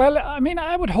 Well, I mean,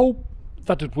 I would hope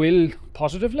that it will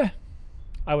positively.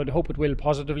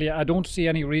 I don't see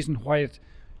any reason why it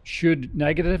should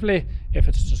negatively if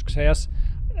it's a success.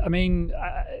 I mean,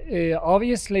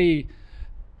 obviously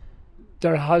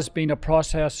there has been a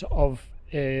process of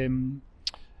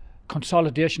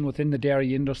consolidation within the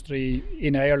dairy industry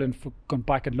in Ireland for going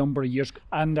back a number of years,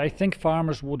 and I think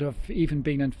farmers would have even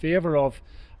been in favour of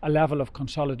a level of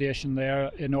consolidation there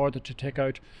in order to take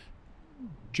out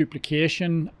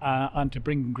duplication and to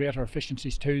bring greater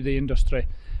efficiencies to the industry.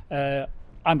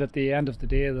 And at the end of the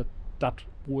day, that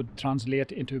would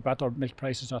translate into better milk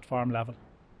prices at farm level.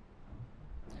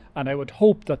 And I would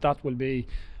hope that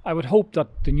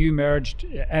the new merged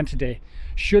entity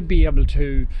should be able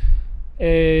to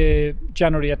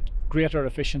generate greater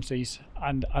efficiencies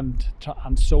and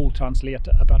so translate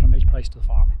a better milk price to the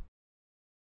farmer.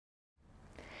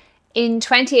 In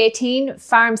 2018,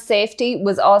 farm safety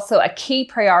was also a key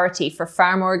priority for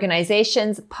farm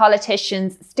organisations,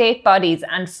 politicians, state bodies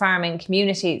and farming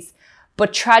communities.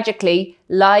 But tragically,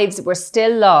 lives were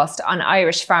still lost on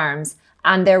Irish farms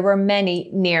and there were many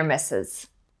near misses.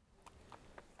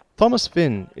 Thomas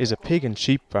Finn is a pig and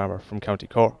sheep farmer from County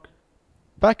Cork.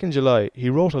 Back in July, he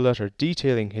wrote a letter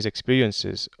detailing his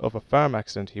experiences of a farm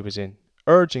accident he was in,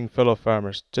 urging fellow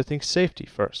farmers to think safety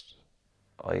first.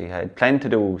 I had planned to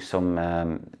do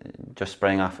some, just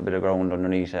spraying off a bit of ground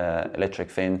underneath electric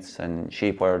fence and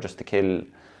sheep wire just to kill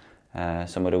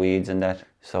some of the weeds and that.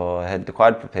 So I had the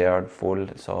quad prepared full,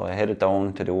 so I headed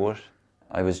down to do it.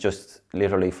 I was just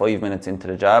literally 5 minutes into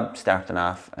the job, starting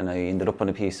off, and I ended up on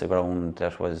a piece of ground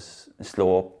that was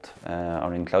sloped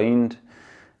or inclined.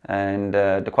 And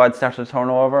the quad started to turn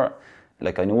over.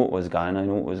 Like, I knew it was gone, I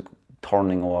knew it was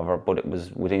turning over, but it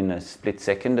was within a split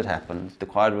second it happened. The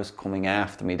quad was coming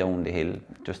after me down the hill,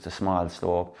 just a small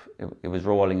slope. It was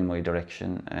rolling in my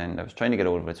direction and I was trying to get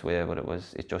out of its way, but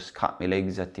it just caught my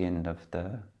legs at the end of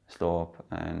the slope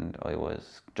and I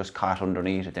was just caught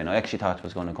underneath it then. I actually thought it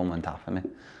was going to come on top of me.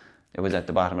 It was at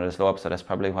the bottom of the slope, so that's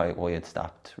probably why it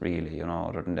stopped, really, you know.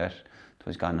 Other than that, it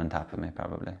was gone on top of me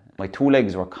probably. My two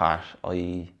legs were caught.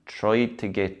 I tried to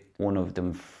get one of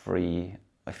them free.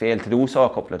 I failed to do so a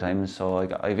couple of times, so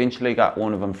I eventually got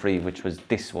one of them free, which was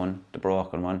this one, the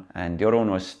broken one, and the other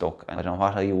one was stuck. I don't know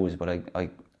what I used, but I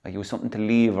used something to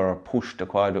leave or push the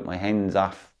quad with my hands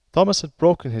off. Thomas had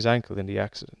broken his ankle in the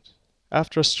accident.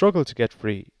 After a struggle to get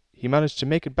free, he managed to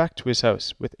make it back to his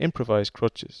house with improvised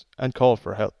crutches and called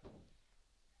for help.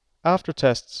 After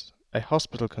tests, a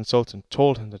hospital consultant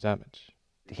told him the damage.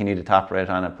 He needed to operate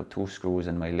on it, put 2 screws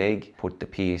in my leg, put the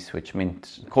piece, which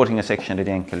meant cutting a section of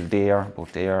the ankle there,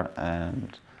 about there,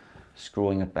 and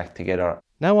screwing it back together.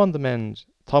 Now on the mend,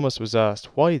 Thomas was asked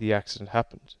why the accident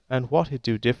happened and what he'd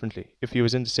do differently if he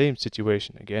was in the same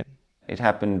situation again. It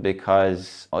happened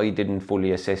because I didn't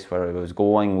fully assess where I was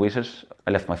going with it.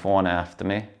 I left my phone after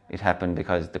me. It happened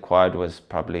because the quad was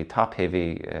probably top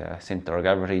heavy, centre of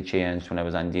gravity changed when I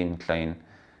was on the incline,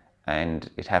 and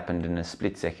it happened in a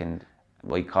split second.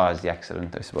 I caused the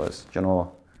accident, I suppose. You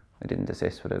know, I didn't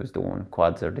assess what I was doing.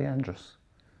 Quads are dangerous.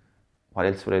 What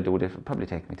else would I do different? Probably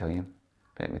take my time.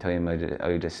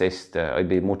 I'd assess, I'd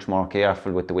be much more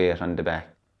careful with the weight on the back.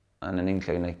 On an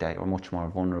incline like that, you're much more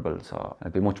vulnerable, so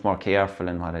I'd be much more careful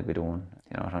in what I'd be doing.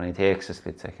 You know, it only takes a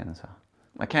split second, so.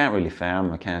 I can't really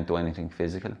farm, I can't do anything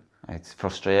physical. It's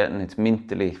frustrating, it's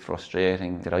mentally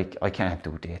frustrating that I can't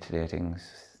do day-to-day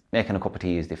things. Making a cup of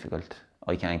tea is difficult.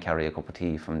 I can't carry a cup of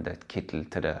tea from the kettle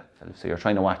to the... So you're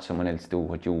trying to watch someone else do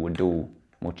what you would do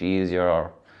much easier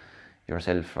or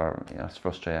yourself, or you know, it's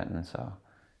frustrating. So.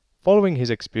 Following his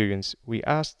experience, we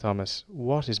asked Thomas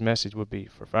what his message would be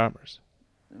for farmers.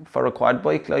 For a quad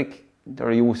bike, like, they're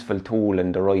a useful tool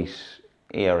in the right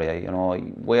area, you know.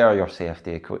 Wear your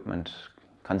safety equipment,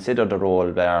 consider the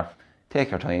roll bar,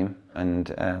 take your time and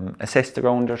assess the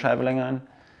ground you're travelling on.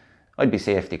 I'd be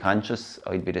safety conscious,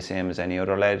 I'd be the same as any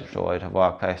other lad, so I'd have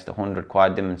walked past 100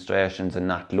 quad demonstrations and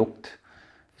not looked.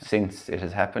 Since it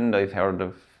has happened, I've heard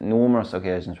of numerous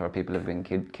occasions where people have been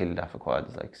killed off of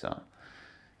quads, like, so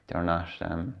they're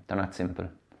not simple.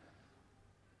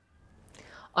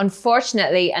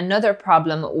 Unfortunately, another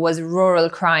problem was rural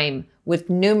crime, with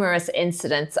numerous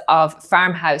incidents of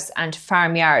farmhouse and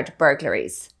farmyard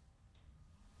burglaries.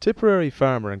 Tipperary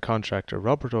farmer and contractor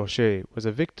Robert O'Shea was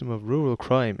a victim of rural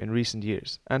crime in recent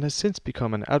years and has since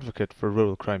become an advocate for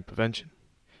rural crime prevention.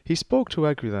 He spoke to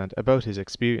Agriland about his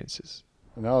experiences.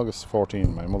 On August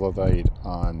 14, my mother died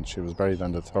and she was buried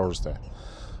on the Thursday.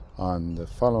 On the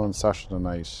following Saturday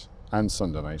night and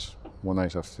Sunday night, one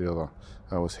night after the other,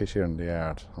 I was hit here in the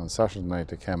yard. On Saturday night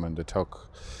they came and they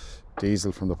took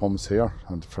diesel from the pumps here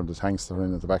and from the tanks that are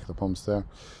in at the back of the pumps there.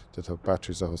 They took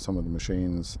batteries out of some of the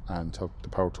machines and took the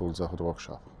power tools out of the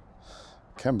workshop.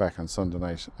 Came back on Sunday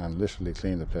night and literally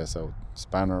cleaned the place out.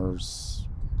 Spanners,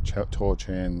 tow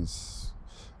chains,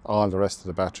 all the rest of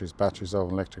the batteries out,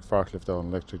 an electric forklift out, an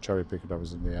electric cherry picker that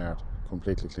was in the yard.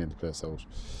 Completely cleaned the place out.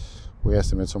 We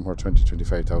estimate somewhere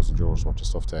 20,000–25,000 euros worth of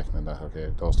stuff taken in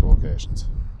those 2 occasions.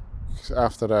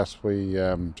 After that, we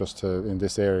in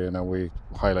this area now, we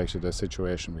highlighted the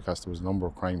situation because there was a number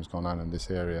of crimes going on in this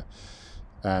area.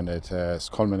 And it has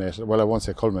culminated, well, I won't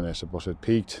say culminated, but it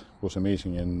peaked with a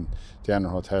meeting in the Anner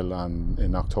Hotel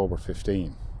in October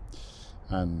 15.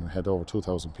 And we had over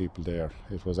 2,000 people there.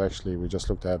 It was actually, we just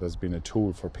looked at it as being a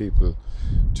tool for people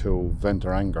to vent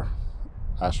their anger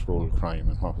at rural crime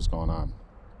and what was going on.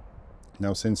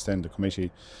 Now, since then, the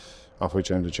committee, of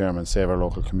which I'm the chairman, Save Our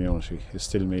Local Community, is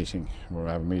still meeting. We'll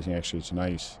have a meeting actually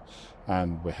tonight.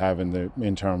 And we have in the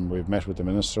interim, we've met with the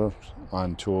Minister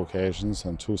on 2 occasions,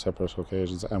 on 2 separate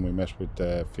occasions, and we met with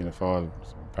the Fianna Fáil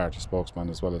party spokesman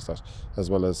as well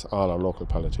as all our local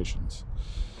politicians.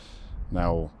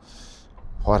 Now,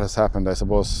 what has happened, I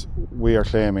suppose, we are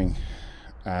claiming,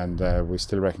 and we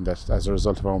still reckon that as a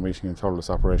result of our meeting in Thurles,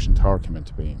 Operation Thor came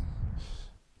into being.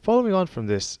 Following on from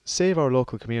this, Save Our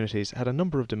Local Communities had a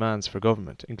number of demands for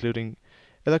government, including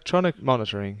electronic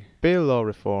monitoring, bail law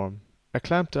reform, a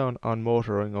clampdown on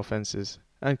motoring offences,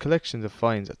 and collection of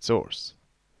fines at source.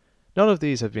 None of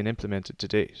these have been implemented to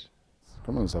date.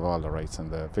 Criminals have all the rights and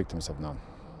the victims have none.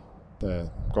 The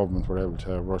government were able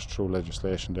to rush through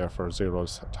legislation there for zero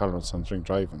tolerance on drink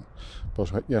driving,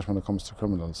 but yet when it comes to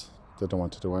criminals, they don't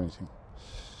want to do anything.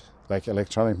 Like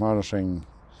electronic monitoring,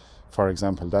 for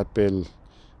example, that bill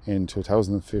in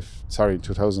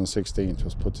 2016 it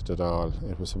was put to the Dáil.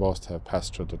 It was supposed to have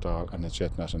passed through the Dáil and it's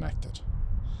yet not enacted.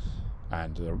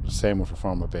 And the same with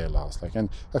reform of bail laws. And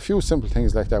a few simple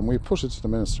things like that, and we put it to the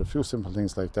Minister, a few simple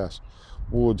things like that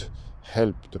would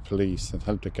help the police and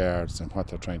help the guards, and what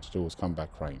they're trying to do is combat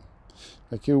crime.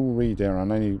 Like you read there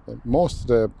on most of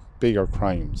the bigger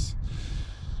crimes,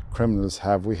 criminals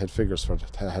we had figures for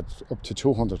that had up to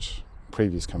 200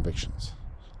 previous convictions.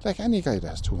 Like any guy that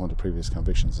has 200 previous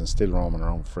convictions and still roaming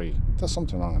around free, there's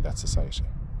something wrong in that society.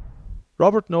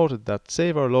 Robert noted that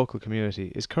Save Our Local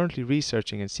Community is currently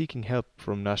researching and seeking help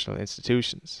from national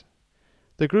institutions.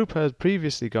 The group had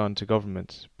previously gone to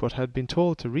government, but had been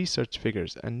told to research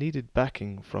figures and needed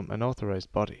backing from an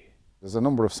authorised body. There's a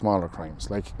number of smaller crimes.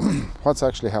 Like what's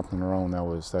actually happening around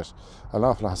now is that an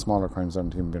awful lot of smaller crimes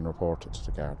haven't even been reported to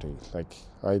the Gardaí. Like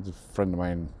I had a friend of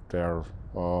mine there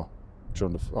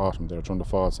during the autumn, during the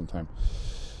fall sometime.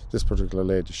 This particular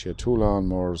lady, she had 2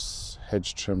 lawnmowers,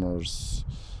 hedge trimmers,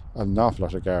 an awful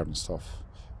lot of garden stuff,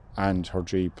 and her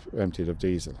Jeep emptied of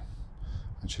diesel.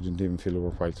 And she didn't even feel it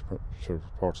worthwhile to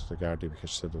report to the Gardaí because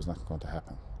she said there was nothing going to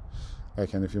happen.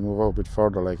 And if you move out a bit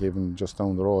further, even just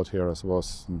down the road here, I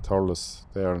suppose, in Thurles,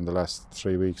 there in the last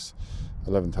 3 weeks,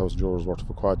 €11,000 worth of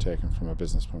a quad taken from a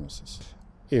business premises.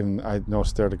 Even I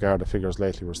noticed there the Garda figures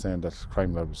lately were saying that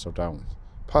crime levels are down,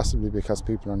 possibly because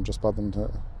people aren't just bothering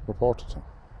to report it.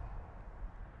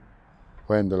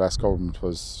 When the last government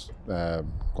was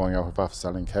going out of office,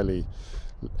 Alan Kelly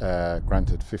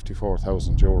granted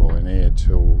 €54,000 in aid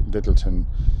to Littleton,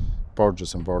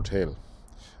 Burgess and Bird Hill,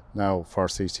 now for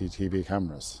CCTV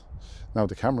cameras. Now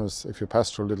the cameras, if you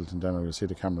pass through Littleton then you'll see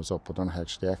the cameras up, but they're not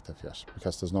actually active yet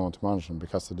because there's no one to monitor them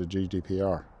because of the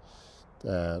GDPR.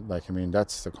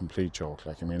 That's the complete joke.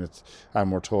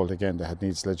 And we're told again that it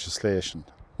needs legislation.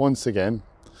 Once again,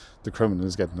 the criminal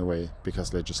is getting away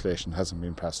because legislation hasn't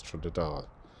been passed through the Dáil.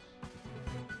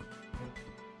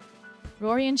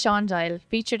 Rory and Sean Dial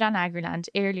featured on Agriland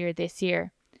earlier this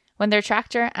year, when their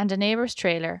tractor and a neighbour's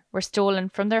trailer were stolen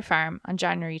from their farm on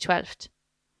January 12th.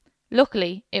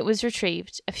 Luckily, it was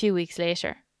retrieved a few weeks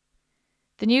later.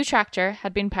 The new tractor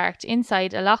had been parked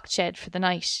inside a locked shed for the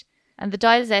night, and the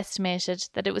Dials estimated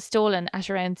that it was stolen at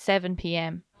around 7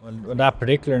 p.m. Well, that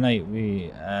particular night,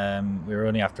 we were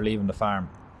only after leaving the farm,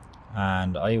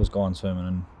 and I was going swimming,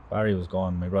 and Barry was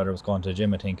going, my brother was going to the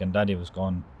gym, I think, and Daddy was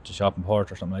going to shop in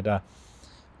Port or something like that.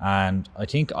 And I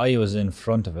think I was in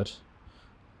front of it,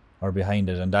 or behind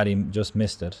it, and Daddy just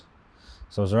missed it.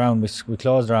 So it was around, we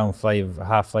closed around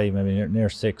 5:30, maybe near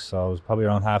 6, so it was probably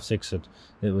around 6:30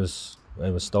 it was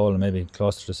stolen, maybe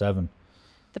closer to 7.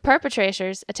 The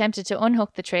perpetrators attempted to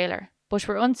unhook the trailer, but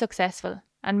were unsuccessful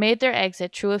and made their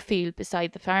exit through a field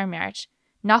beside the farmyard,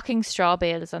 knocking straw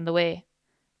bales on the way.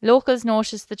 Locals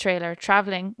noticed the trailer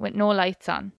travelling with no lights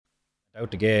on. Out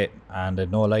the gate, and they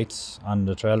had no lights on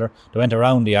the trailer. They went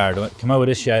around the yard, came out of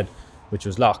this shed, which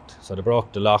was locked. So they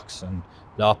broke the locks and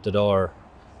locked the door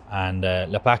and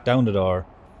let back down the door,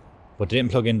 but they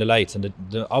didn't plug in the lights. And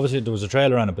obviously there was a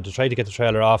trailer on it, but they tried to get the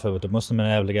trailer off it, but they must have been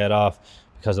able to get off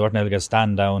because they weren't able to get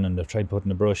stand down, and they tried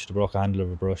putting a brush, they broke a handle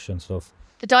of a brush and stuff.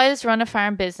 The Dials run a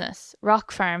farm business,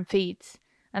 Rock Farm Feeds,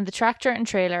 and the tractor and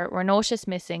trailer were noticed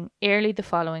missing early the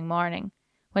following morning,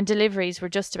 when deliveries were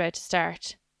just about to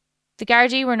start. The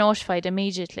Gardaí were notified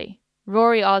immediately.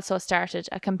 Rory also started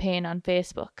a campaign on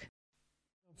Facebook.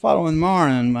 Following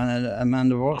morning, when a man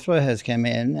that works with us came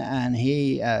in, and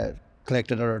he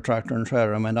collected our tractor and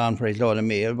trailer and went on for his load of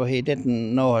meal, but he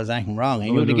didn't know there was anything wrong.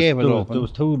 He knew the gate was open. There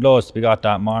was 2 loads to be got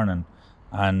that morning,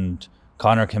 and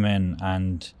Connor came in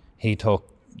and he took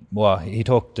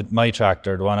my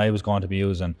tractor, the one I was going to be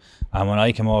using, and when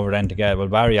I came over then to get it, well,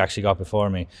 Barry actually got before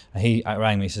me, and he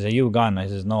rang me, he says, "Are you gone?" I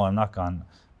says, "No, I'm not gone."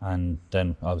 And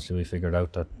then obviously we figured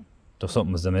out that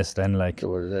something was amiss then, like. There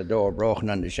was a door broken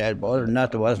on the shed, but other than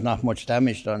that, there was not much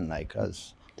damage done, like,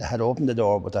 because they had opened the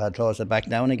door, but they had closed it back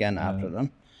down again after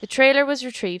them. The trailer was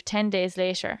retrieved 10 days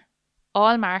later.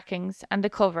 All markings and the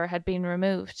cover had been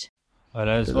removed. Well,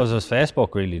 I suppose it was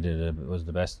Facebook really was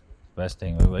the best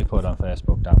thing. We put it on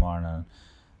Facebook that morning,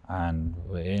 and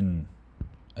within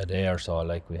a day or so,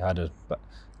 like, we had it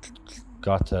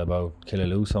got to about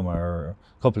Killaloe somewhere, or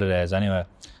a couple of days anyway,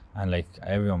 and like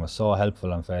everyone was so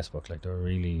helpful on Facebook. Like, they were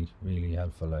really, really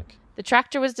helpful. Like, the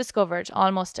tractor was discovered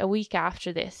almost a week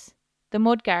after this. The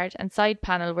mudguard and side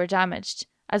panel were damaged,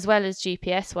 as well as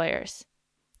GPS wires.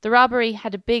 The robbery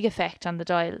had a big effect on the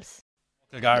Doyles.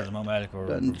 The guards in Mount Mellick were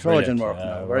Trojan work,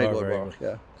 very good work,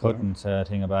 yeah. Couldn't say a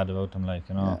thing bad about them, like,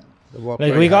 you know. Yeah,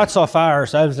 like, we got so far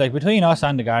ourselves, like, between us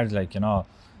and the guards, like, you know.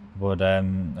 But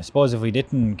I suppose if we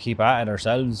didn't keep at it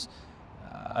ourselves,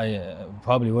 I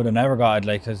probably would have never got it,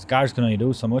 like, because guards can only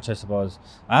do so much, I suppose.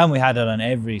 And we had it on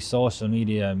every social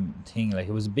media thing, like,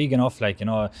 it was big enough, like, you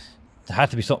know, there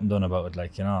had to be something done about it,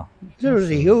 like, you know. There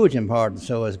was a huge importance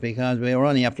to us because we were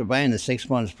only after buying it 6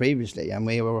 months previously, and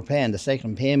we were paying the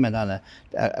second payment on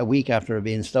a week after it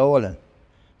being stolen.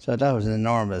 So that was an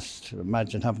enormous.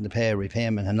 Imagine having to pay a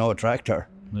repayment and no tractor.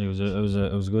 It was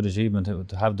a good achievement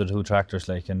to have the 2 tractors,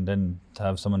 like, and then to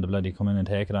have someone to bloody come in and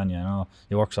take it on you. You know,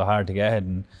 you work so hard to get it,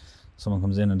 and someone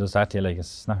comes in and does that to you. Like,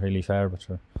 it's not really fair, but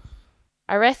sure.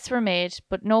 Arrests were made,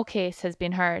 but no case has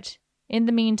been heard. In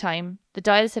the meantime, the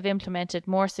Doyles have implemented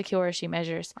more security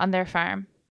measures on their farm.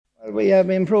 Well, we have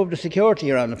improved the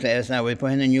security around the place now. We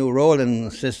put in a new rolling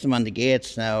system on the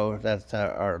gates now that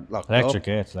are locked electric up.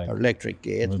 Gates, like. Electric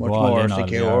gates, much more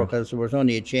secure, because there was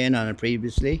only a chain on it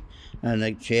previously, and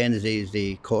the chain is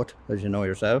easily cut, as you know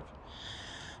yourself.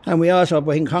 And we also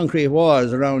put in concrete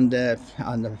walls around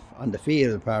on the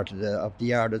field part of the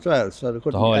yard as well, so they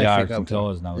couldn't. The whole yard's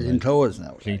enclosed now. It's enclosed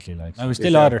now. Completely, like. Now we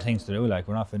still have other things to do, like,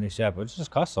 we're not finished yet, but it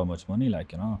just costs so much money,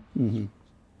 like, you know. Mm-hmm.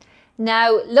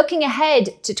 Now, looking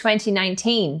ahead to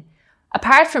 2019,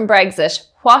 apart from Brexit,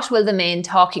 what will the main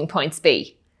talking points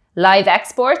be? Live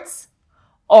exports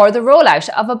or the rollout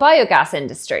of a biogas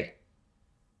industry?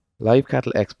 Live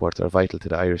cattle exports are vital to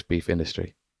the Irish beef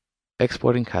industry.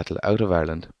 Exporting cattle out of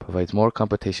Ireland provides more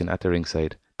competition at the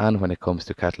ringside and when it comes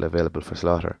to cattle available for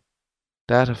slaughter.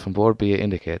 Data from Board BA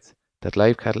indicates that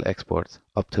live cattle exports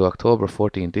up to October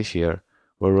 14 this year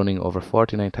were running over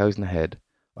 49,000 head,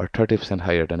 or 30%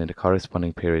 higher than in the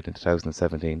corresponding period in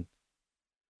 2017.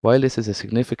 While this is a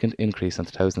significant increase on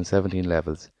 2017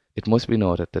 levels, it must be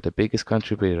noted that the biggest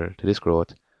contributor to this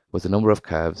growth was the number of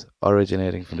calves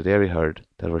originating from the dairy herd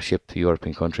that were shipped to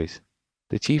European countries.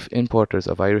 The chief importers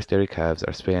of Irish dairy calves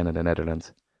are Spain and the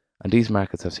Netherlands, and these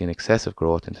markets have seen excessive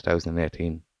growth in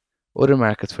 2018. Other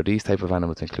markets for these type of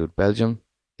animals include Belgium,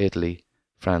 Italy,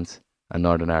 France and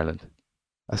Northern Ireland.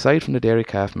 Aside from the dairy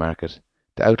calf market,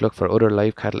 the outlook for other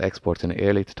live cattle exports in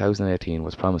early 2018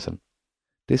 was promising.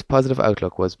 This positive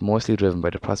outlook was mostly driven by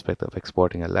the prospect of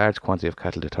exporting a large quantity of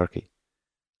cattle to Turkey.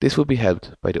 This would be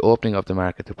helped by the opening of the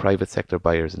market to private sector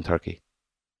buyers in Turkey.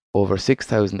 Over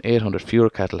 6,800 fewer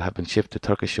cattle have been shipped to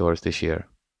Turkish shores this year.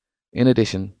 In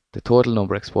addition, the total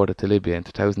number exported to Libya in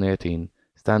 2018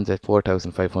 stands at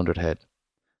 4,500 head.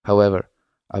 However,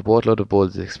 a boatload of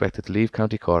bulls is expected to leave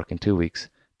County Cork in 2 weeks,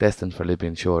 destined for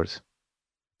Libyan shores.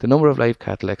 The number of live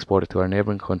cattle exported to our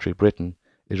neighbouring country, Britain,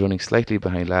 is running slightly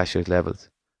behind last year's levels,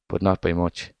 but not by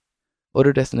much.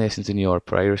 Other destinations in Europe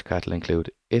for Irish cattle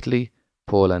include Italy,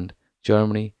 Poland,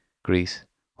 Germany, Greece,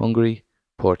 Hungary,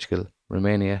 Portugal,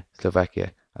 Romania,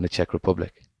 Slovakia and the Czech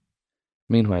Republic.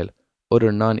 Meanwhile,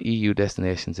 other non-EU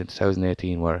destinations in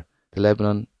 2018 were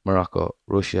Lebanon, Morocco,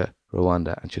 Russia,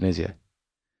 Rwanda and Tunisia.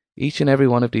 Each and every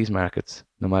one of these markets,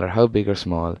 no matter how big or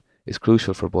small, is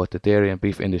crucial for both the dairy and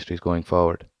beef industries going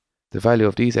forward. The value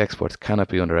of these exports cannot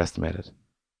be underestimated.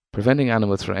 Preventing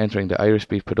animals from entering the Irish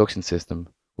beef production system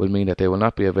will mean that they will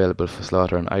not be available for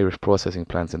slaughter in Irish processing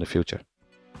plants in the future.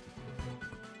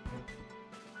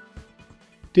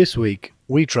 This week,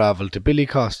 we travelled to Billy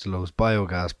Costello's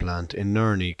biogas plant in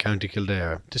Nerney, County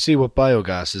Kildare, to see what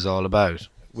biogas is all about.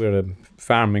 We're a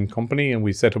farming company and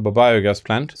we set up a biogas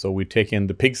plant. So we take in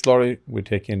the pig slurry, we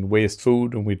take in waste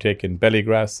food and we take in belly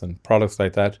grass and products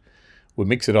like that. We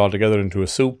mix it all together into a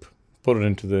soup, put it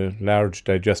into the large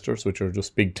digesters, which are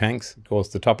just big tanks. It goes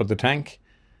to the top of the tank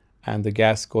and the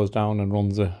gas goes down and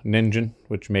runs an engine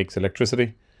which makes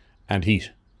electricity and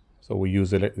heat. So we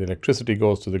use the electricity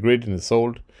goes to the grid and is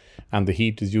sold, and the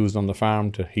heat is used on the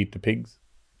farm to heat the pigs.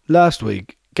 Last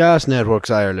week, Gas Networks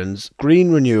Ireland's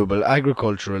Green Renewable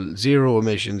Agricultural Zero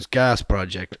Emissions Gas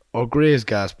Project, or Grays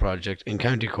Gas Project in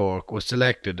County Cork, was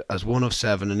selected as one of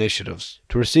 7 initiatives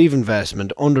to receive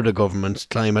investment under the government's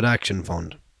Climate Action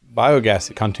Fund.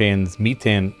 Biogas contains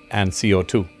methane and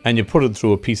CO2, and you put it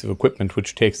through a piece of equipment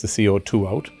which takes the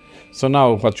CO2 out. So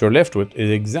now what you're left with is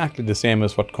exactly the same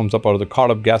as what comes up out of the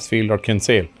Corrib gas field or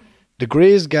Kinsale. The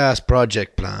Grays Gas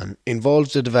Project plan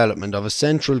involves the development of a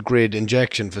central grid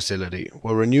injection facility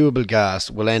where renewable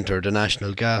gas will enter the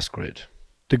national gas grid.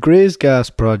 The Grays Gas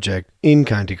Project in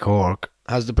County Cork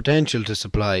has the potential to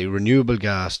supply renewable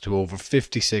gas to over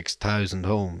 56,000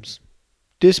 homes.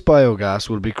 This biogas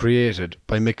will be created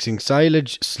by mixing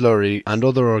silage, slurry and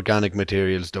other organic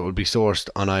materials that will be sourced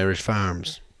on Irish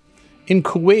farms. In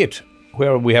Kuwait,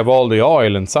 where we have all the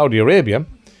oil, in Saudi Arabia,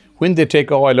 when they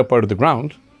take oil up out of the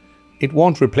ground, it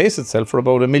won't replace itself for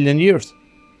about 1 million years.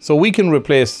 So we can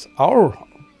replace our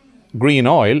green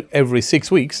oil every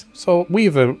 6 weeks. So we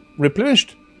have a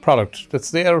replenished product that's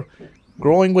there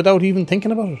growing without even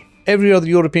thinking about it. Every other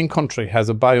European country has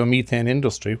a biomethane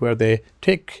industry where they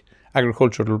take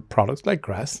agricultural products like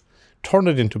grass, turn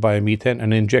it into biomethane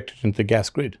and inject it into the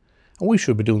gas grid. And we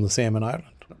should be doing the same in Ireland.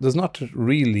 There's not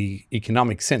really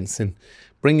economic sense in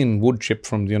bringing wood chip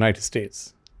from the United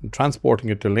States and transporting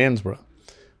it to Lanesborough.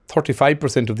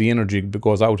 35% of the energy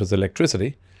goes out as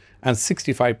electricity and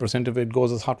 65% of it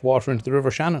goes as hot water into the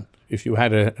River Shannon. If you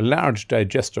had a large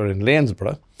digester in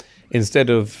Lanesborough, instead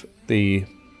of the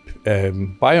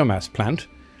biomass plant,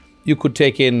 you could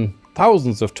take in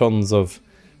thousands of tons of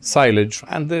silage,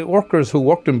 and the workers who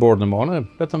worked in Bournemouth,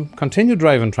 let them continue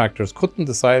driving tractors, cutting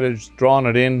the silage, drawing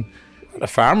it in. The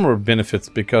farmer benefits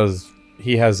because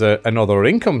he has another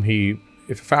income.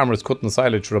 If a farmer is cutting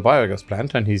silage for a biogas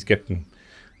plant and he's getting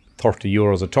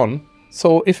 €30 a tonne.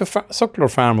 So if a suckler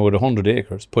farmer with 100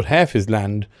 acres put half his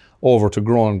land over to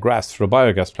growing grass for a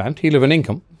biogas plant, he'll have an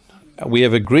income. We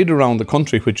have a grid around the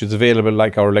country which is available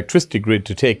like our electricity grid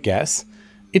to take gas.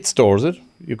 It stores it.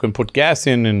 You can put gas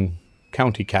in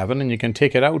County Cavan and you can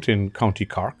take it out in County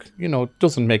Cork. It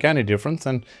doesn't make any difference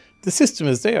and the system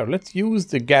is there. Let's use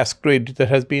the gas grid that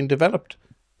has been developed.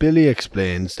 Billy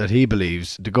explains that he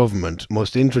believes the government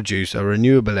must introduce a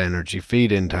renewable energy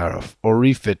feed-in tariff or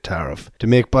refit tariff to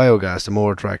make biogas a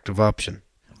more attractive option.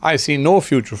 I see no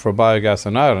future for biogas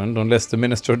in Ireland unless the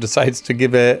minister decides to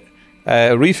give a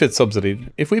refit subsidy.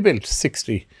 If we built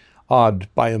 60 odd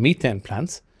biomethane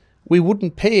plants, we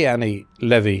wouldn't pay any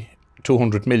levy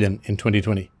 200 million in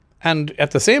 2020. And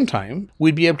at the same time,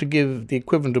 we'd be able to give the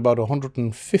equivalent of about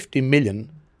 150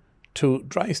 million to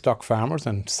dry stock farmers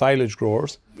and silage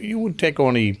growers. You would take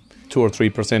only 2 or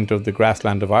 3% of the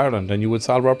grassland of Ireland and you would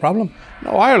solve our problem.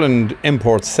 Now, Ireland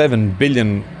imports €7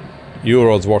 billion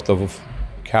worth of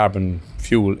carbon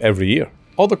fuel every year.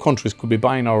 Other countries could be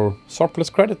buying our surplus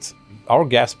credits. Our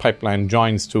gas pipeline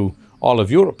joins to all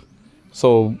of Europe.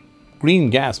 So green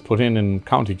gas put in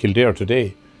County Kildare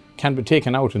today can be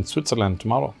taken out in Switzerland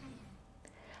tomorrow.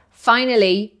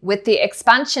 Finally, with the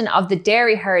expansion of the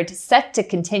dairy herd set to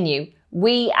continue,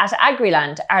 we at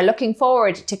Agriland are looking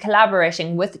forward to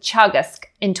collaborating with Teagasc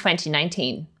in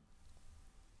 2019.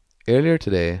 Earlier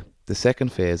today, the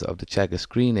second phase of the Teagasc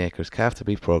Green Acres Calf to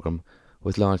Beef programme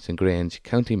was launched in Grange,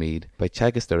 County Meath by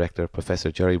Teagasc Director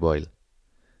Professor Jerry Boyle.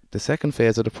 The second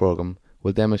phase of the programme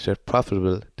will demonstrate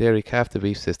profitable dairy calf to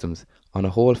beef systems on a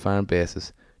whole farm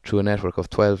basis through a network of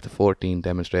 12 to 14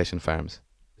 demonstration farms.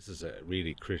 This is a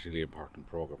really critically important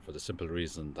programme for the simple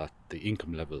reason that the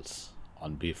income levels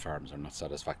on beef farms are not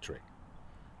satisfactory.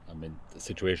 I mean, the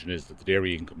situation is that the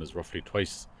dairy income is roughly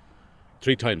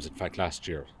 3 times, in fact, last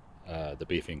year, the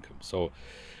beef income. So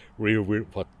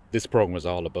what this programme is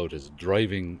all about is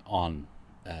driving on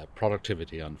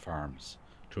productivity on farms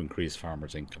to increase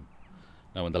farmers' income.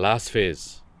 Now, in the last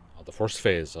phase, or the first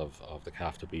phase of the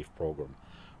calf to beef programme,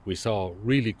 we saw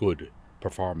really good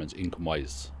performance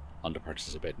income-wise on the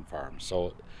participating farms.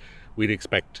 So we'd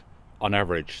expect, on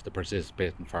average, the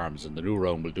participating farms in the new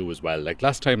round will do as well. Like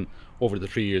last time, over the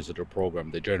 3 years of the programme,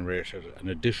 they generated an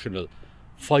additional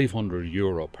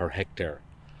 €500 per hectare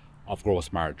of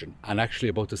gross margin, and actually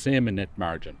about the same in net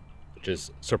margin, which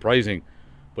is surprising,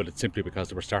 but it's simply because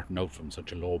they were starting out from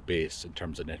such a low base in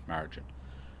terms of net margin.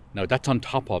 Now that's on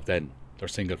top of then their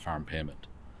single farm payment,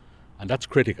 and that's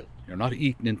critical. You're not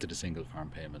eating into the single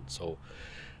farm payment. So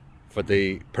for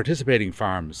the participating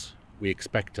farms, we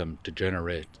expect them to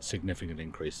generate significant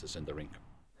increases in their income.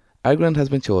 Agriland has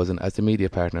been chosen as the media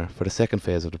partner for the second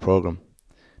phase of the programme.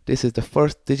 This is the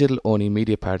first digital-only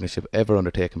media partnership ever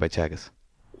undertaken by Teagasc.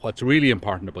 What's really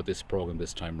important about this programme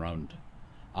this time round,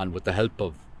 and with the help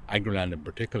of Agriland in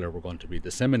particular, we're going to be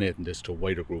disseminating this to a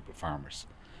wider group of farmers.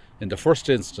 In the first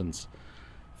instance,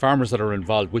 farmers that are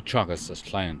involved with Teagasc as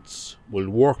clients will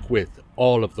work with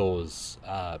all of those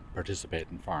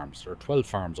participating farms. There are 12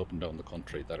 farms up and down the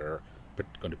country that are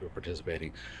going to be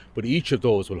participating, but each of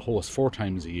those will host 4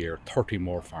 times a year 30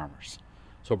 more farmers.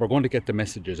 So we're going to get the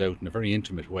messages out in a very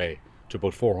intimate way to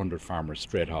about 400 farmers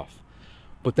straight off.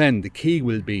 But then the key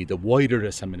will be the wider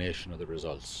dissemination of the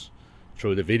results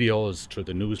through the videos, through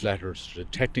the newsletters, through the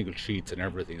technical sheets and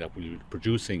everything that we'll be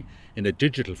producing in a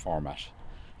digital format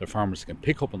that farmers can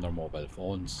pick up on their mobile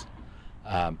phones.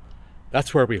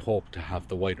 That's where we hope to have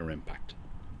the wider impact.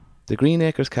 The Green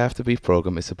Acres Calf to Beef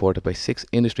programme is supported by 6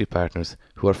 industry partners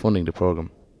who are funding the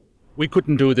programme. We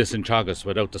couldn't do this in Teagasc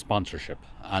without the sponsorship,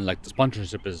 and the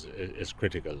sponsorship is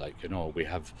critical. We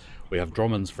have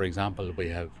Drummonds, for example, we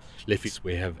have Liffey's,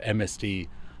 we have MSD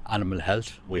Animal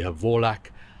Health, we have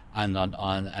Volac, and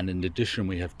in addition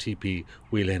we have TP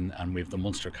Whelan, and we have the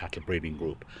Munster Cattle Breeding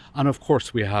Group, and of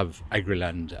course we have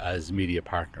Agriland as media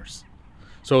partners.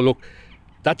 So look,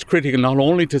 that's critical not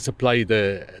only to supply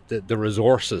the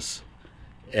resources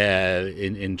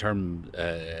in terms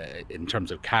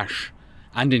of cash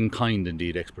and in kind,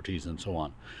 indeed, expertise and so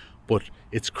on, but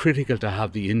it's critical to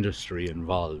have the industry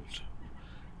involved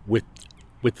with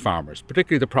farmers,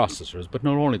 particularly the processors, but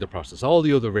not only the processors, all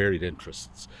the other varied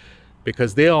interests,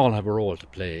 because they all have a role to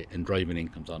play in driving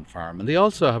incomes on farm, and they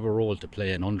also have a role to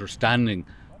play in understanding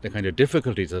the kind of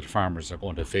difficulties that farmers are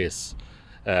going to face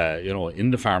in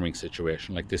the farming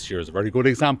situation. Like this year is a very good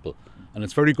example, and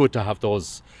it's very good to have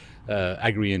those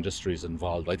agri-industries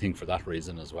involved, I think, for that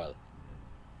reason as well.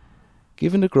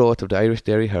 Given the growth of the Irish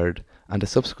dairy herd and the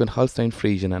subsequent Holstein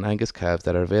Friesian and Angus calves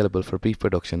that are available for beef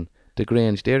production, the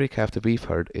Grange dairy calf to beef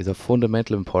herd is of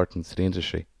fundamental importance to the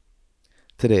industry.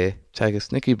 Today,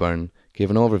 Teagasc's Nicky Byrne gave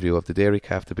an overview of the dairy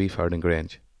calf to beef herd in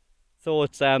Grange. So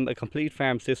it's a complete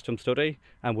farm system study,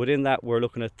 and within that we're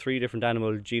looking at 3 different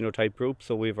animal genotype groups.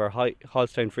 So we've our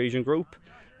Holstein Friesian group,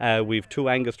 we've 2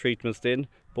 Angus treatments in,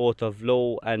 both of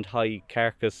low and high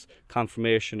carcass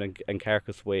conformation and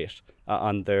carcass weight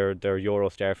on their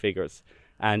Eurostar figures.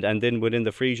 And then within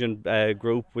the Friesian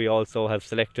group we also have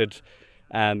selected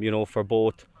for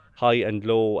both high and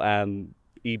low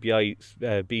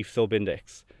EBI beef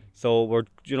sub-index. So we're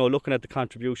looking at the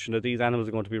contribution of these animals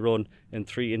are going to be run in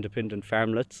 3 independent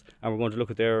farmlets, and we're going to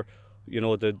look at their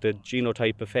the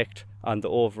genotype effect on the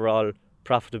overall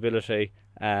profitability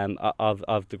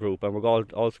of the group. And we're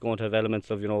also going to have elements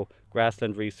of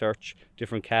grassland research,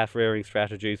 different calf rearing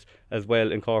strategies as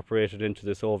well incorporated into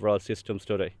this overall system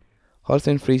study.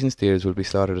 Holstein Friesian steers will be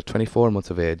slaughtered at 24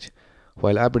 months of age,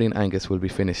 while Aberdeen Angus will be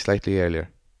finished slightly earlier.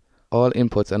 All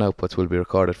inputs and outputs will be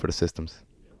recorded for the systems.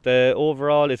 The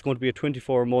overall is going to be a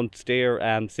 24-month steer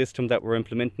system that we're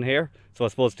implementing here. So I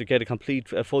suppose to get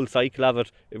a full cycle of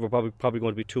it, we're probably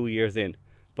going to be 2 years in.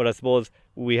 But I suppose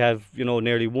we have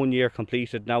nearly 1 year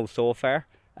completed now so far,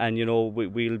 and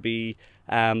we'll be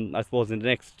I suppose in the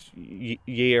next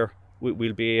year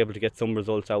we'll be able to get some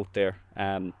results out there.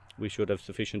 We should have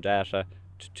sufficient data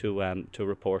to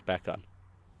report back on.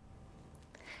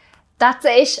 That's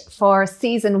it for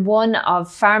season 1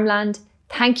 of Farmland.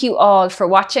 Thank you all for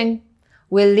watching.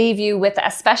 We'll leave you with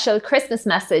a special Christmas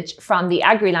message from the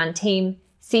Agriland team.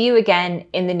 See you again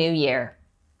in the new year.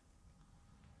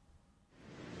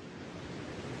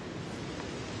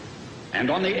 And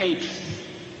on the 8th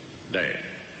day,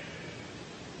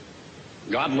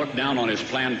 God looked down on his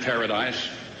planned paradise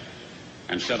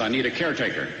and said, I need a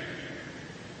caretaker.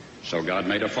 So God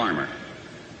made a farmer.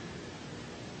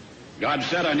 God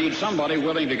said, I need somebody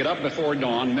willing to get up before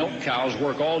dawn, milk cows,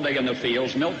 work all day in the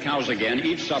fields, milk cows again,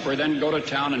 eat supper, then go to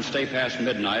town and stay past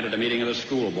midnight at a meeting of the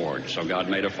school board. So God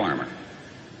made a farmer.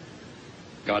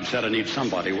 God said, I need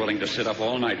somebody willing to sit up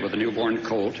all night with a newborn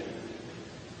colt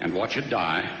and watch it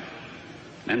die,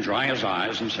 then dry his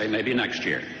eyes and say, maybe next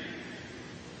year.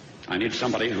 I need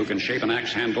somebody who can shape an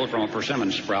axe handle from a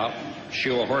persimmon sprout,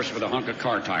 shoe a horse with a hunk of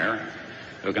car tire,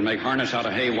 who can make harness out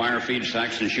of hay, wire, feed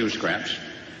sacks, and shoe scraps,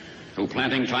 who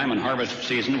planting time and harvest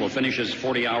season will finish his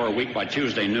 40-hour week by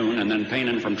Tuesday noon, and then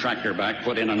painin' from tractor back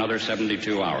put in another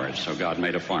 72 hours. So God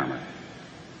made a farmer.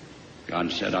 God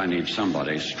said, I need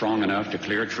somebody strong enough to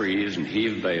clear trees and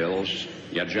heave bales,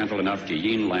 yet gentle enough to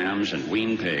yean lambs and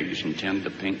wean pigs and tend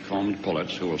the pink-combed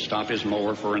pullets, who will stop his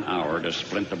mower for an hour to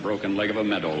splint the broken leg of a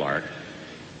meadowlark.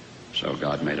 So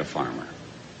God made a farmer.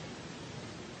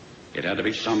 It had to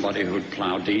be somebody who'd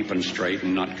plow deep and straight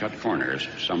and not cut corners.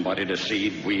 Somebody to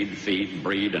seed, weed, feed,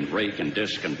 breed, and rake and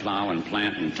disc and plow and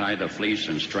plant and tie the fleece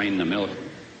and strain the milk.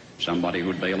 Somebody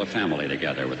who'd bail a family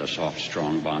together with the soft,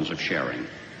 strong bonds of sharing.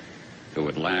 Who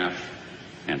would laugh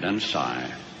and then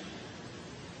sigh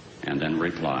and then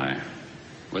reply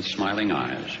with smiling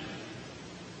eyes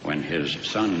when his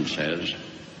son says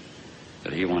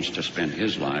that he wants to spend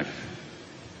his life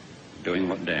doing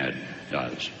what Dad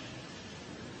does.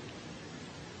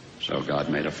 So God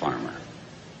made a farmer.